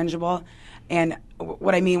much tangible. And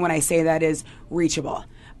what I mean when I say that is reachable.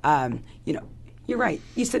 You're right.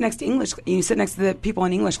 You sit next to the people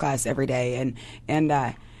in English class every day, and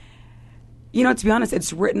to be honest,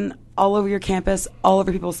 it's written all over your campus, all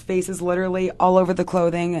over people's faces, literally all over the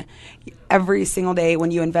clothing, every single day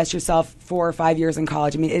when you invest yourself 4 or 5 years in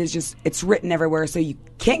college. I mean, it's written everywhere, so you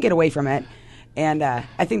can't get away from it. And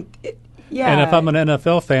I think. Yeah. And if I'm an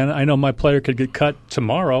NFL fan, I know my player could get cut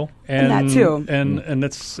tomorrow, and that too. And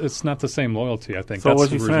it's not the same loyalty. I think. So that's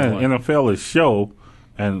what you're saying? NFL is show,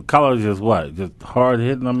 and college is what? Just hard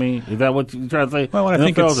hitting. I mean, is that what you're trying to say? Well, I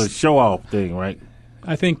think NFL is a show off thing, right?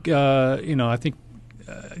 I think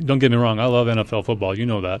don't get me wrong, I love NFL football. You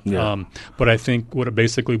know that. Yeah. But I think what it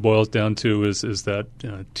basically boils down to is that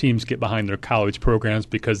teams get behind their college programs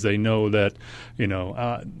because they know that,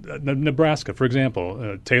 Nebraska, for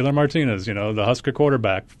example, Taylor Martinez, the Husker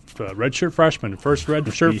quarterback, redshirt freshman, first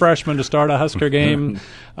redshirt freshman to start a Husker game.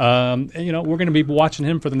 We're going to be watching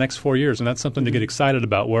him for the next 4 years, and that's something to get excited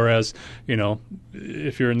about. Whereas,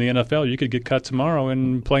 if you're in the NFL, you could get cut tomorrow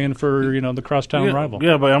and playing for, the crosstown rival.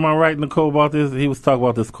 Yeah, but am I right, Nicole, about this? He was talking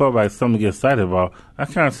about this quarterback, something to get excited about.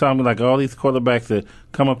 That kind of sounded like all these quarterbacks that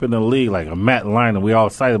come up in the league, like a Matt Leinart, we all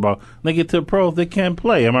excited about. When they get to the pros, they can't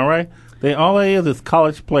play. Am I right? All they is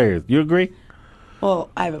college players. You agree? Well,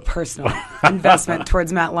 I have a personal investment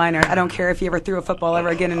towards Matt Leinart. I don't care if he ever threw a football ever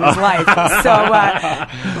again in his life. So,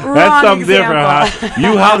 that's something example. Different, huh?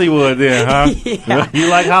 You Hollywood then, huh? Yeah. You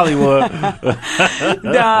like Hollywood.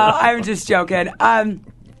 No, I'm just joking.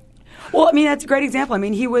 Well, I mean, that's a great example. I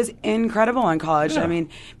mean, he was incredible in college. Yeah. I mean,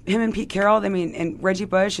 him and Pete Carroll, and Reggie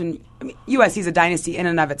Bush, and USC's a dynasty in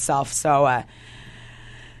and of itself. So, I'm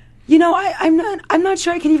not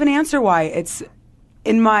sure I can even answer why it's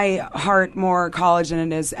in my heart more college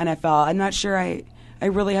than it is NFL. I'm not sure I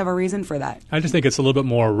really have a reason for that. I just think it's a little bit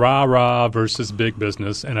more rah-rah versus big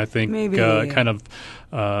business. And I think you got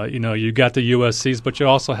the USCs, but you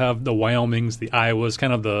also have the Wyomings, the Iowas,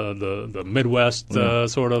 kind of the Midwest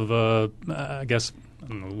sort of, I guess,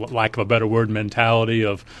 lack of a better word, mentality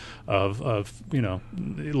of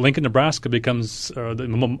Lincoln, Nebraska becomes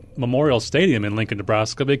the Memorial Stadium in Lincoln,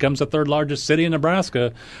 Nebraska becomes the third largest city in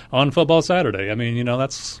Nebraska on football Saturday. I mean,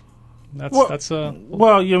 that's. And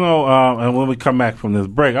when we come back from this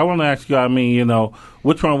break, I want to ask you,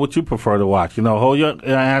 which one would you prefer to watch? Hold your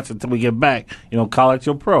answer until we get back, college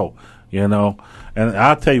or pro, and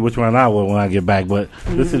I'll tell you which one I will when I get back. But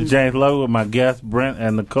This is James Loving with my guests, Brent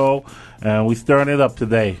and Nicole, and we stirring it up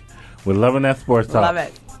today. We're loving that sports talk. Love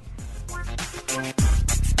it.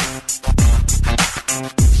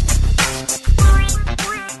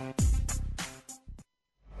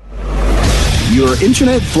 Your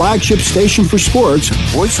internet flagship station for sports,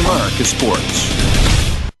 Voice America Sports.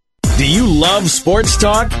 Do you love sports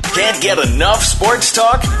talk? Can't get enough sports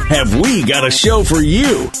talk? Have we got a show for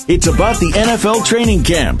you? It's about the NFL training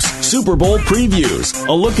camps, Super Bowl previews,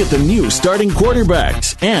 a look at the new starting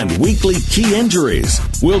quarterbacks, and weekly key injuries.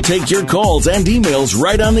 We'll take your calls and emails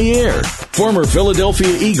right on the air. Former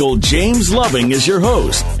Philadelphia Eagle James Loving is your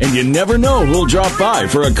host, and you never know who'll drop by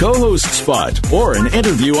for a co-host spot or an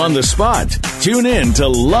interview on the spot. Tune in to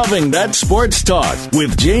Loving That Sports Talk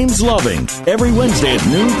with James Loving every Wednesday at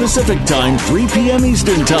noon Pacific Time, 3 p.m.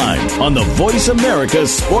 Eastern Time on the Voice America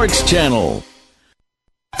Sports Channel.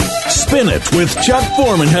 Spin It with Chuck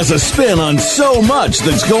Foreman has a spin on so much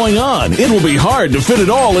that's going on. It will be hard to fit it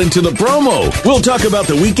all into the promo. We'll talk about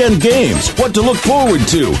the weekend games, what to look forward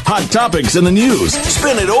to, hot topics in the news.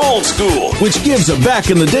 Spin It old school, which gives a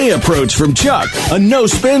back-in-the-day approach from Chuck. A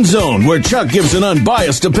no-spin zone where Chuck gives an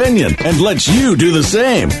unbiased opinion and lets you do the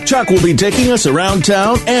same. Chuck will be taking us around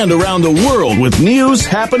town and around the world with news,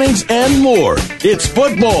 happenings, and more. It's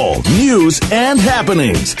football, news, and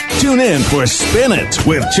happenings. Tune in for Spin It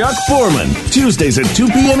with Chuck Foreman, Tuesdays at 2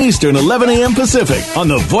 p.m. Eastern, 11 a.m. Pacific on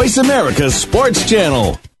the Voice America Sports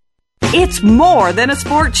Channel. It's more than a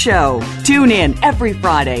sports show. Tune in every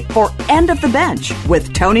Friday for End of the Bench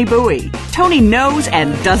with Tony Bowie. Tony knows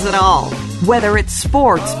and does it all. Whether it's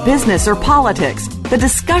sports, business, or politics, the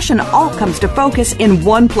discussion all comes to focus in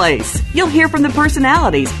one place. You'll hear from the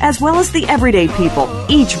personalities as well as the everyday people,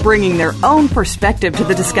 each bringing their own perspective to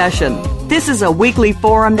the discussion. This is a weekly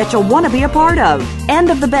forum that you'll want to be a part of. End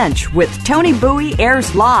of the Bench with Tony Bowie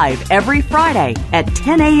airs live every Friday at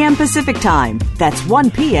 10 a.m. Pacific Time. That's 1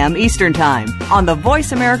 p.m. Eastern Time on the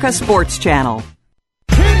Voice America Sports Channel.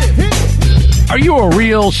 Are you a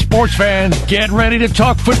real sports fan? Get ready to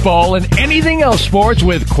talk football and anything else sports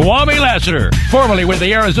with Kwame Lassiter, formerly with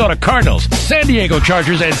the Arizona Cardinals, San Diego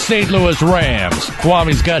Chargers, and St. Louis Rams.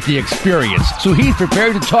 Kwame's got the experience, so he's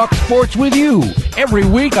prepared to talk sports with you every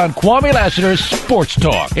week on Kwame Lassiter's Sports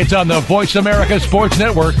Talk. It's on the Voice America Sports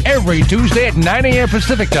Network every Tuesday at 9 a.m.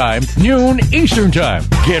 Pacific Time, noon Eastern Time.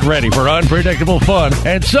 Get ready for unpredictable fun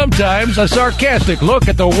and sometimes a sarcastic look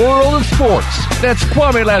at the world of sports. That's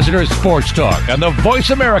Kwame Lassiter's Sports Talk on the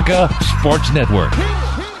Voice America Sports Network.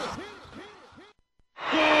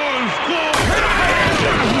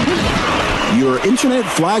 Your internet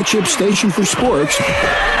flagship station for sports.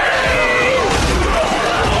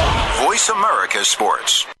 Voice America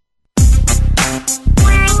Sports.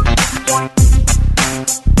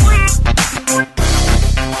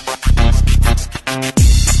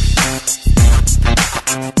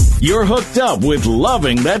 You're hooked up with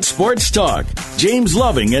Loving That Sports Talk. James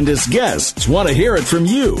Loving and his guests want to hear it from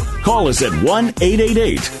you. Call us at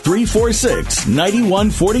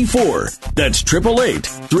 1-888-346-9144. That's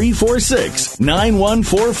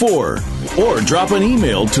 888-346-9144. Or drop an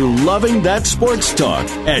email to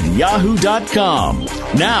lovingthatsportstalk@yahoo.com.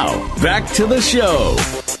 Now, back to the show.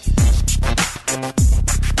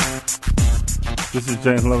 This is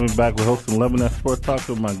James Loving back with hosting Loving That Sports Talk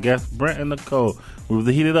with my guests, Brent and Nicole. We was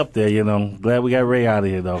heated up there, you know. Glad we got Ray out of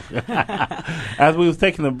here, though. As we was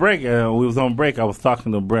taking a break, we was on break, I was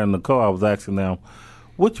talking to Brent and Nicole. I was asking them,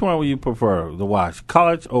 which one would you prefer to watch,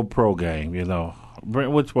 college or pro game, you know?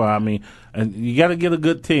 Brent, which one? I mean, and you got to get a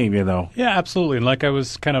good team, you know. Yeah, absolutely. And like I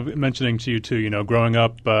was kind of mentioning to you too, you know, growing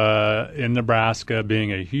up in Nebraska,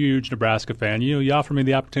 being a huge Nebraska fan, you know, you offer me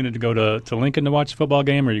the opportunity to go to Lincoln to watch a football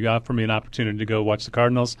game, or you offer me an opportunity to go watch the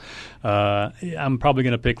Cardinals. I'm probably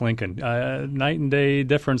going to pick Lincoln. Night and day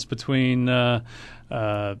difference between.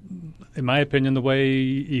 In my opinion, the way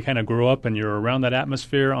you kind of grew up and you're around that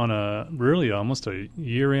atmosphere on a really almost a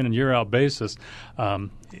year in and year out basis. But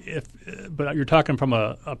you're talking from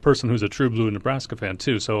a person who's a true blue Nebraska fan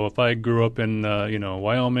too. So if I grew up in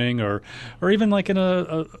Wyoming or even like in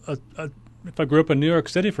if I grew up in New York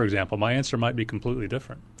City, for example, my answer might be completely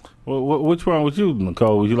different. Well, which one would you,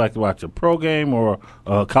 Nicole? Would you like to watch a pro game or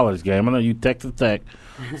a college game? I know you Texas Tech.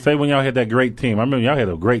 Say when y'all had that great team. I remember y'all had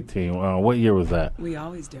a great team. What year was that? We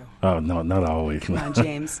always do. Oh, no, not always. Come on,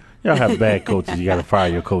 James. Y'all have bad coaches. You got to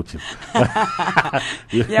fire your coaches. Yeah,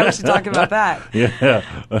 we should talk about that. Yeah.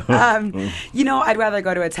 I'd rather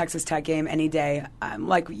go to a Texas Tech game any day.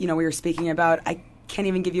 Like, we were speaking about, I can't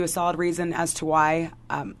even give you a solid reason as to why.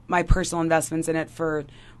 My personal investments in it for,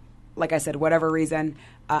 like I said, whatever reason.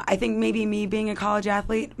 I think maybe me being a college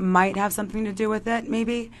athlete might have something to do with it,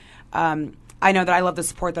 maybe. I know that I love the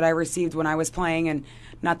support that I received when I was playing, and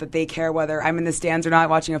not that they care whether I'm in the stands or not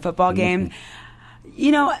watching a football game.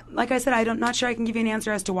 Like I said, I'm not sure I can give you an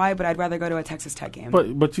answer as to why, but I'd rather go to a Texas Tech game.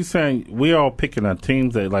 But you're saying we all picking our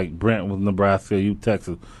teams that like Brent with Nebraska, you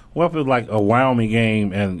Texas. What if it's like a Wyoming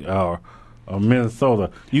game and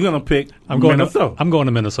Minnesota? You're gonna pick Minnesota. I'm going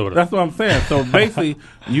to Minnesota. That's what I'm saying. So basically,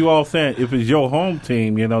 you all saying if it's your home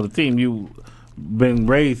team, the team you been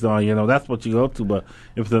raised on, that's what you go to. But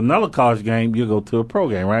if it's another college game, you go to a pro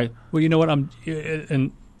game, right? Well, you know what? I'm a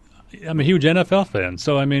huge NFL fan,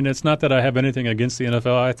 so I mean, it's not that I have anything against the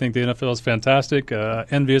NFL. I think the NFL is fantastic.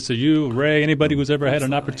 Envious of you, Ray, anybody who's ever had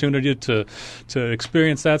an opportunity to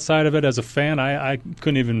experience that side of it as a fan. I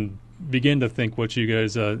couldn't even begin to think what you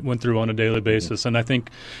guys went through on a daily basis. And I think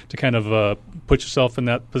to kind of put yourself in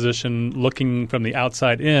that position, looking from the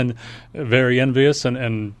outside in, very envious.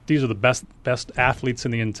 And these are the best athletes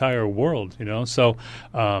in the entire world, So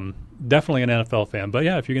definitely an NFL fan. But,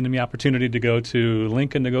 yeah, if you're getting the opportunity to go to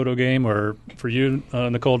Lincoln to go to a game, or for you,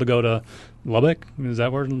 Nicole, to go to Lubbock, is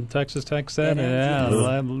that where Texas Tech said?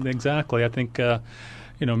 Yeah, exactly. I think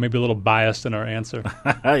maybe a little biased in our answer.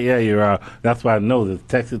 Yeah, you are. That's why I know this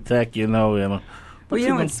Texas Tech, Well,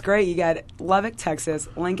 what's great? You got Lubbock, Texas,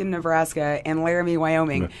 Lincoln, Nebraska, and Laramie,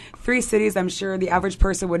 Wyoming. 3 cities I'm sure the average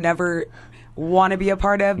person would never want to be a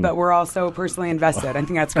part of, but we're all so personally invested. I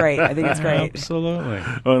think that's great. Absolutely.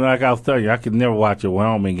 Well, like I was telling you, I could never watch a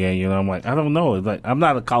Wyoming game. I'm like, I don't know. It's like I'm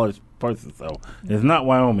not a college person, so it's not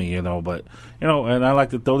Wyoming. But and I like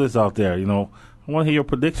to throw this out there. I want to hear your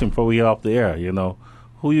prediction before we get off the air.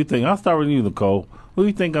 Who you think? I'll start with you, Nicole. Who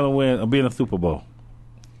you think gonna win or be in the Super Bowl?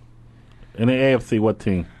 In the AFC, what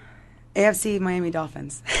team? AFC, Miami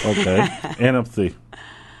Dolphins. Okay. NFC.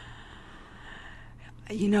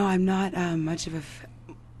 I'm not much of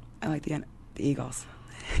I like the Eagles.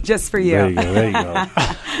 Just for you. There you go.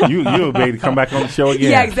 You baby to come back on the show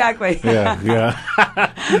again. Yeah, exactly. Yeah.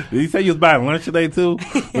 Did you say you was buying lunch today too?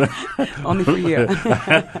 Only for you.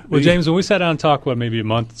 Well, James, when we sat down and talked,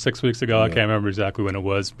 6 weeks ago, I can't remember exactly when it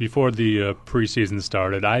was, before the preseason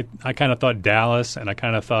started, I kind of thought Dallas, and I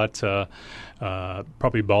kind of thought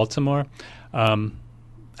probably Baltimore.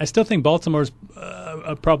 I still think Baltimore's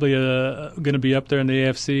probably going to be up there in the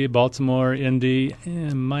AFC. Baltimore, Indy,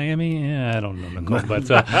 Miami. I don't know, Nicole, but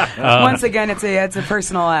once again, it's a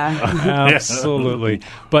personal. Absolutely,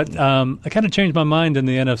 but I kind of changed my mind in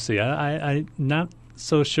the NFC. I'm not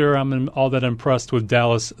so sure I'm all that impressed with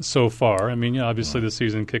Dallas so far. Obviously the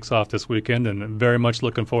season kicks off this weekend, and I'm very much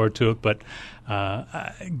looking forward to it. But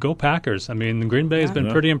go Packers! Green Bay has been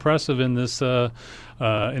pretty impressive in this.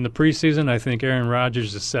 In the preseason, I think Aaron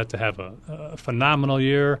Rodgers is set to have a phenomenal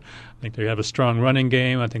year. I think they have a strong running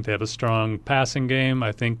game. I think they have a strong passing game.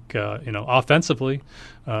 I think, offensively,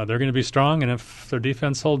 they're going to be strong. And if their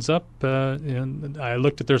defense holds up, I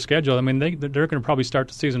looked at their schedule. They're going to probably start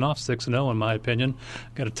the season off 6-0, in my opinion.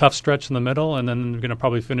 Got a tough stretch in the middle, and then they're going to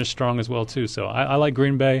probably finish strong as well, too. So I like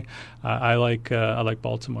Green Bay. I like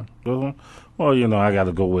Baltimore. Mm-hmm. Well, I got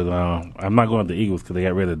to go with I'm not going with the Eagles because they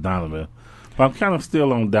got rid of Donovan. But I'm kind of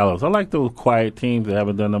still on Dallas. I like those quiet teams that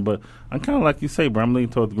haven't done them, but I'm kind of like you say, bro, I'm leaning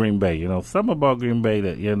towards Green Bay. Something about Green Bay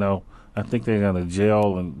that, I think they're going to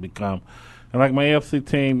gel and become. And like my AFC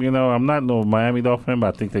team, I'm not no Miami Dolphin,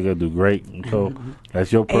 but I think they're going to do great. So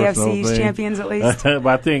that's your personal AFC's thing. champions at least. But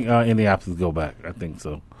I think Indianapolis go back. I think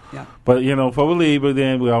so. Yeah. But, before we leave, but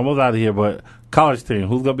then we're almost out of here. But college team,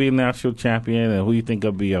 who's going to be a national champion and who you think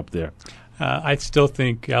will be up there? I still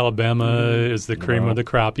think Alabama is the cream of the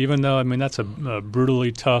crop, even though, that's a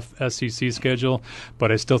brutally tough SEC schedule.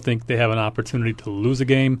 But I still think they have an opportunity to lose a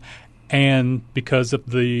game. And because of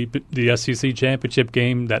the SEC championship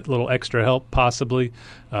game, that little extra help possibly,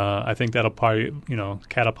 I think that'll probably,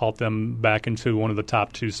 catapult them back into one of the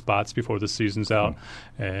top 2 spots before the season's out.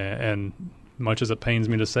 And much as it pains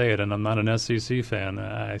me to say it, and I'm not an SEC fan,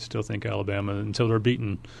 I still think Alabama, until they're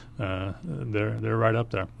beaten, they're right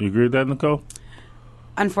up there. You agree with that, Nicole?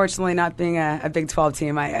 Unfortunately, not being a Big 12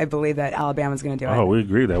 team, I believe that Alabama's going to do it. Oh, we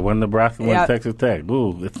agree that when Nebraska won Texas Tech.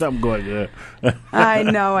 Ooh, it's something going there. I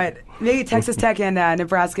know it. Maybe Texas Tech and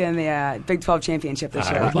Nebraska in the Big 12 championship this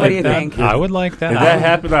year. What do you think? I would like that. If that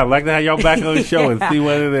happens, I'd like to have y'all back on the show and see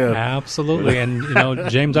what it is. Absolutely. And,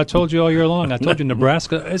 James, I told you all year long, I told you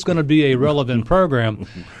Nebraska is going to be a relevant program,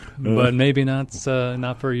 but maybe not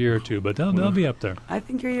for a year or two. But they'll be up there. I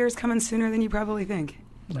think your year's coming sooner than you probably think.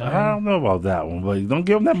 I don't know about that one, but don't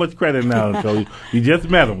give him that much credit now. So you just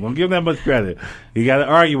met him. Don't give him that much credit. You got to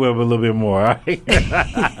argue with him a little bit more, all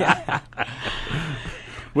right?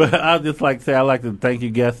 Well, I'd just like to say I'd like to thank you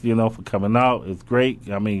guests, for coming out. It's great.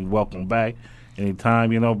 Welcome back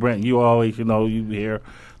anytime. Brent, you always, you here.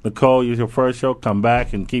 Nicole, it's your first show. Come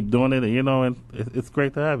back and keep doing it, and it's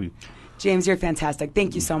great to have you. James, you're fantastic.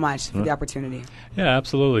 Thank you so much for the opportunity. Yeah,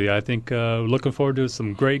 absolutely. I think looking forward to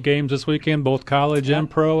some great games this weekend, both college and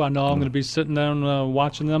pro. I know I'm going to be sitting down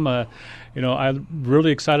watching them. I'm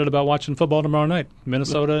really excited about watching football tomorrow night,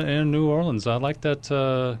 Minnesota and New Orleans. I like that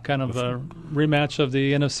kind of rematch of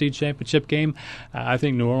the NFC Championship game. I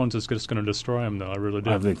think New Orleans is just going to destroy them, though. I really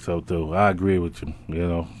do. I think so, too. I agree with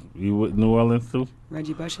you. You with New Orleans, too?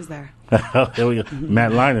 Reggie Bush is there. There we go.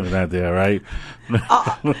 Matt Leinen's not there, right?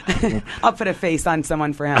 I'll put a face on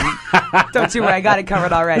someone for him. Don't you worry, I got it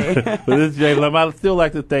covered already. But this is Jay Lum. I'd still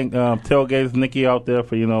like to thank Tailgates Nikki out there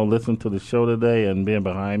for, listening to the show today and being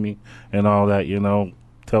behind me and all that,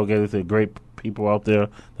 tailgaters. They're great people out there.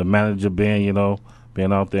 The manager being out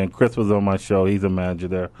there. And Chris was on my show. He's a manager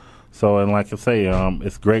there. So, and like I say,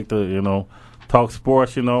 it's great to, talk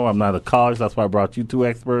sports, I'm not a college. That's why I brought you two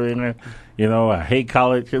experts in there. I hate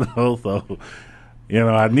college, so...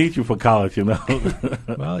 I need you for college,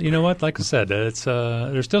 Well, you know what? Like I said, it's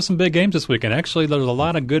there's still some big games this weekend. Actually, there's a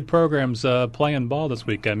lot of good programs playing ball this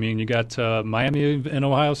week. I mean, you got Miami and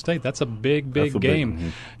Ohio State. That's a big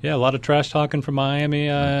game. Yeah, a lot of trash talking from Miami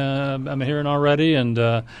I'm hearing already, and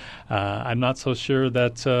I'm not so sure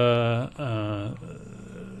that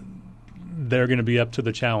they're going to be up to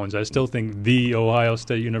the challenge. I still think the Ohio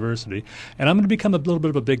State University. And I'm going to become a little bit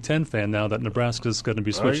of a Big Ten fan now that Nebraska's going to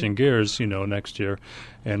be switching gears, next year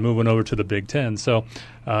and moving over to the Big Ten. So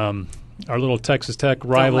our little Texas Tech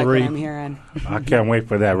rivalry. Don't like what I'm hearing. I can't wait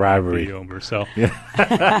for that rivalry. Over, so.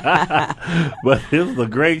 But this was a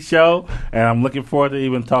great show, and I'm looking forward to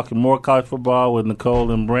even talking more college football with Nicole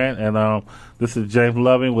and Brent. And this is James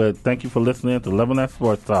Loving. Thank you for listening to Loving That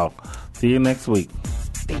Sports Talk. See you next week.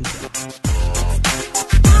 Thank you.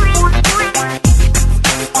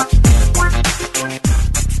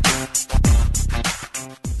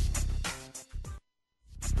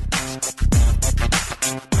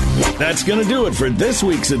 That's going to do it for this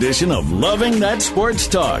week's edition of Loving That Sports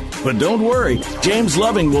Talk. But don't worry, James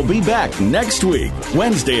Loving will be back next week,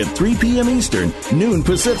 Wednesday at 3 p.m. Eastern, noon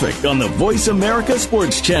Pacific, on the Voice America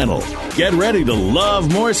Sports Channel. Get ready to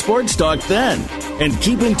love more sports talk then. And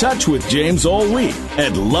keep in touch with James all week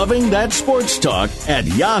at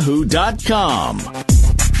lovingthatsportstalk@yahoo.com.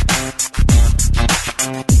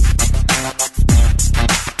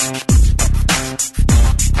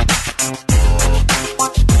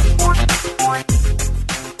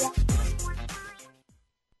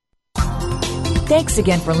 Thanks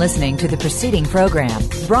again for listening to the preceding program,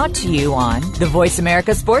 brought to you on the Voice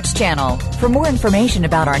America Sports Channel. For more information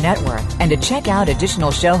about our network and to check out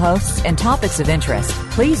additional show hosts and topics of interest,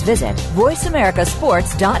 please visit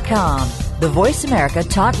voiceamericasports.com. The Voice America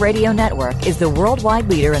Talk Radio Network is the worldwide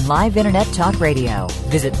leader in live Internet talk radio.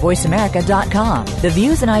 Visit voiceamerica.com. The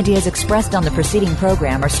views and ideas expressed on the preceding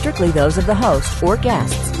program are strictly those of the host or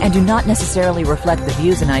guests and do not necessarily reflect the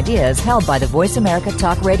views and ideas held by the Voice America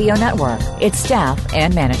Talk Radio Network, its staff,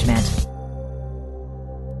 and management.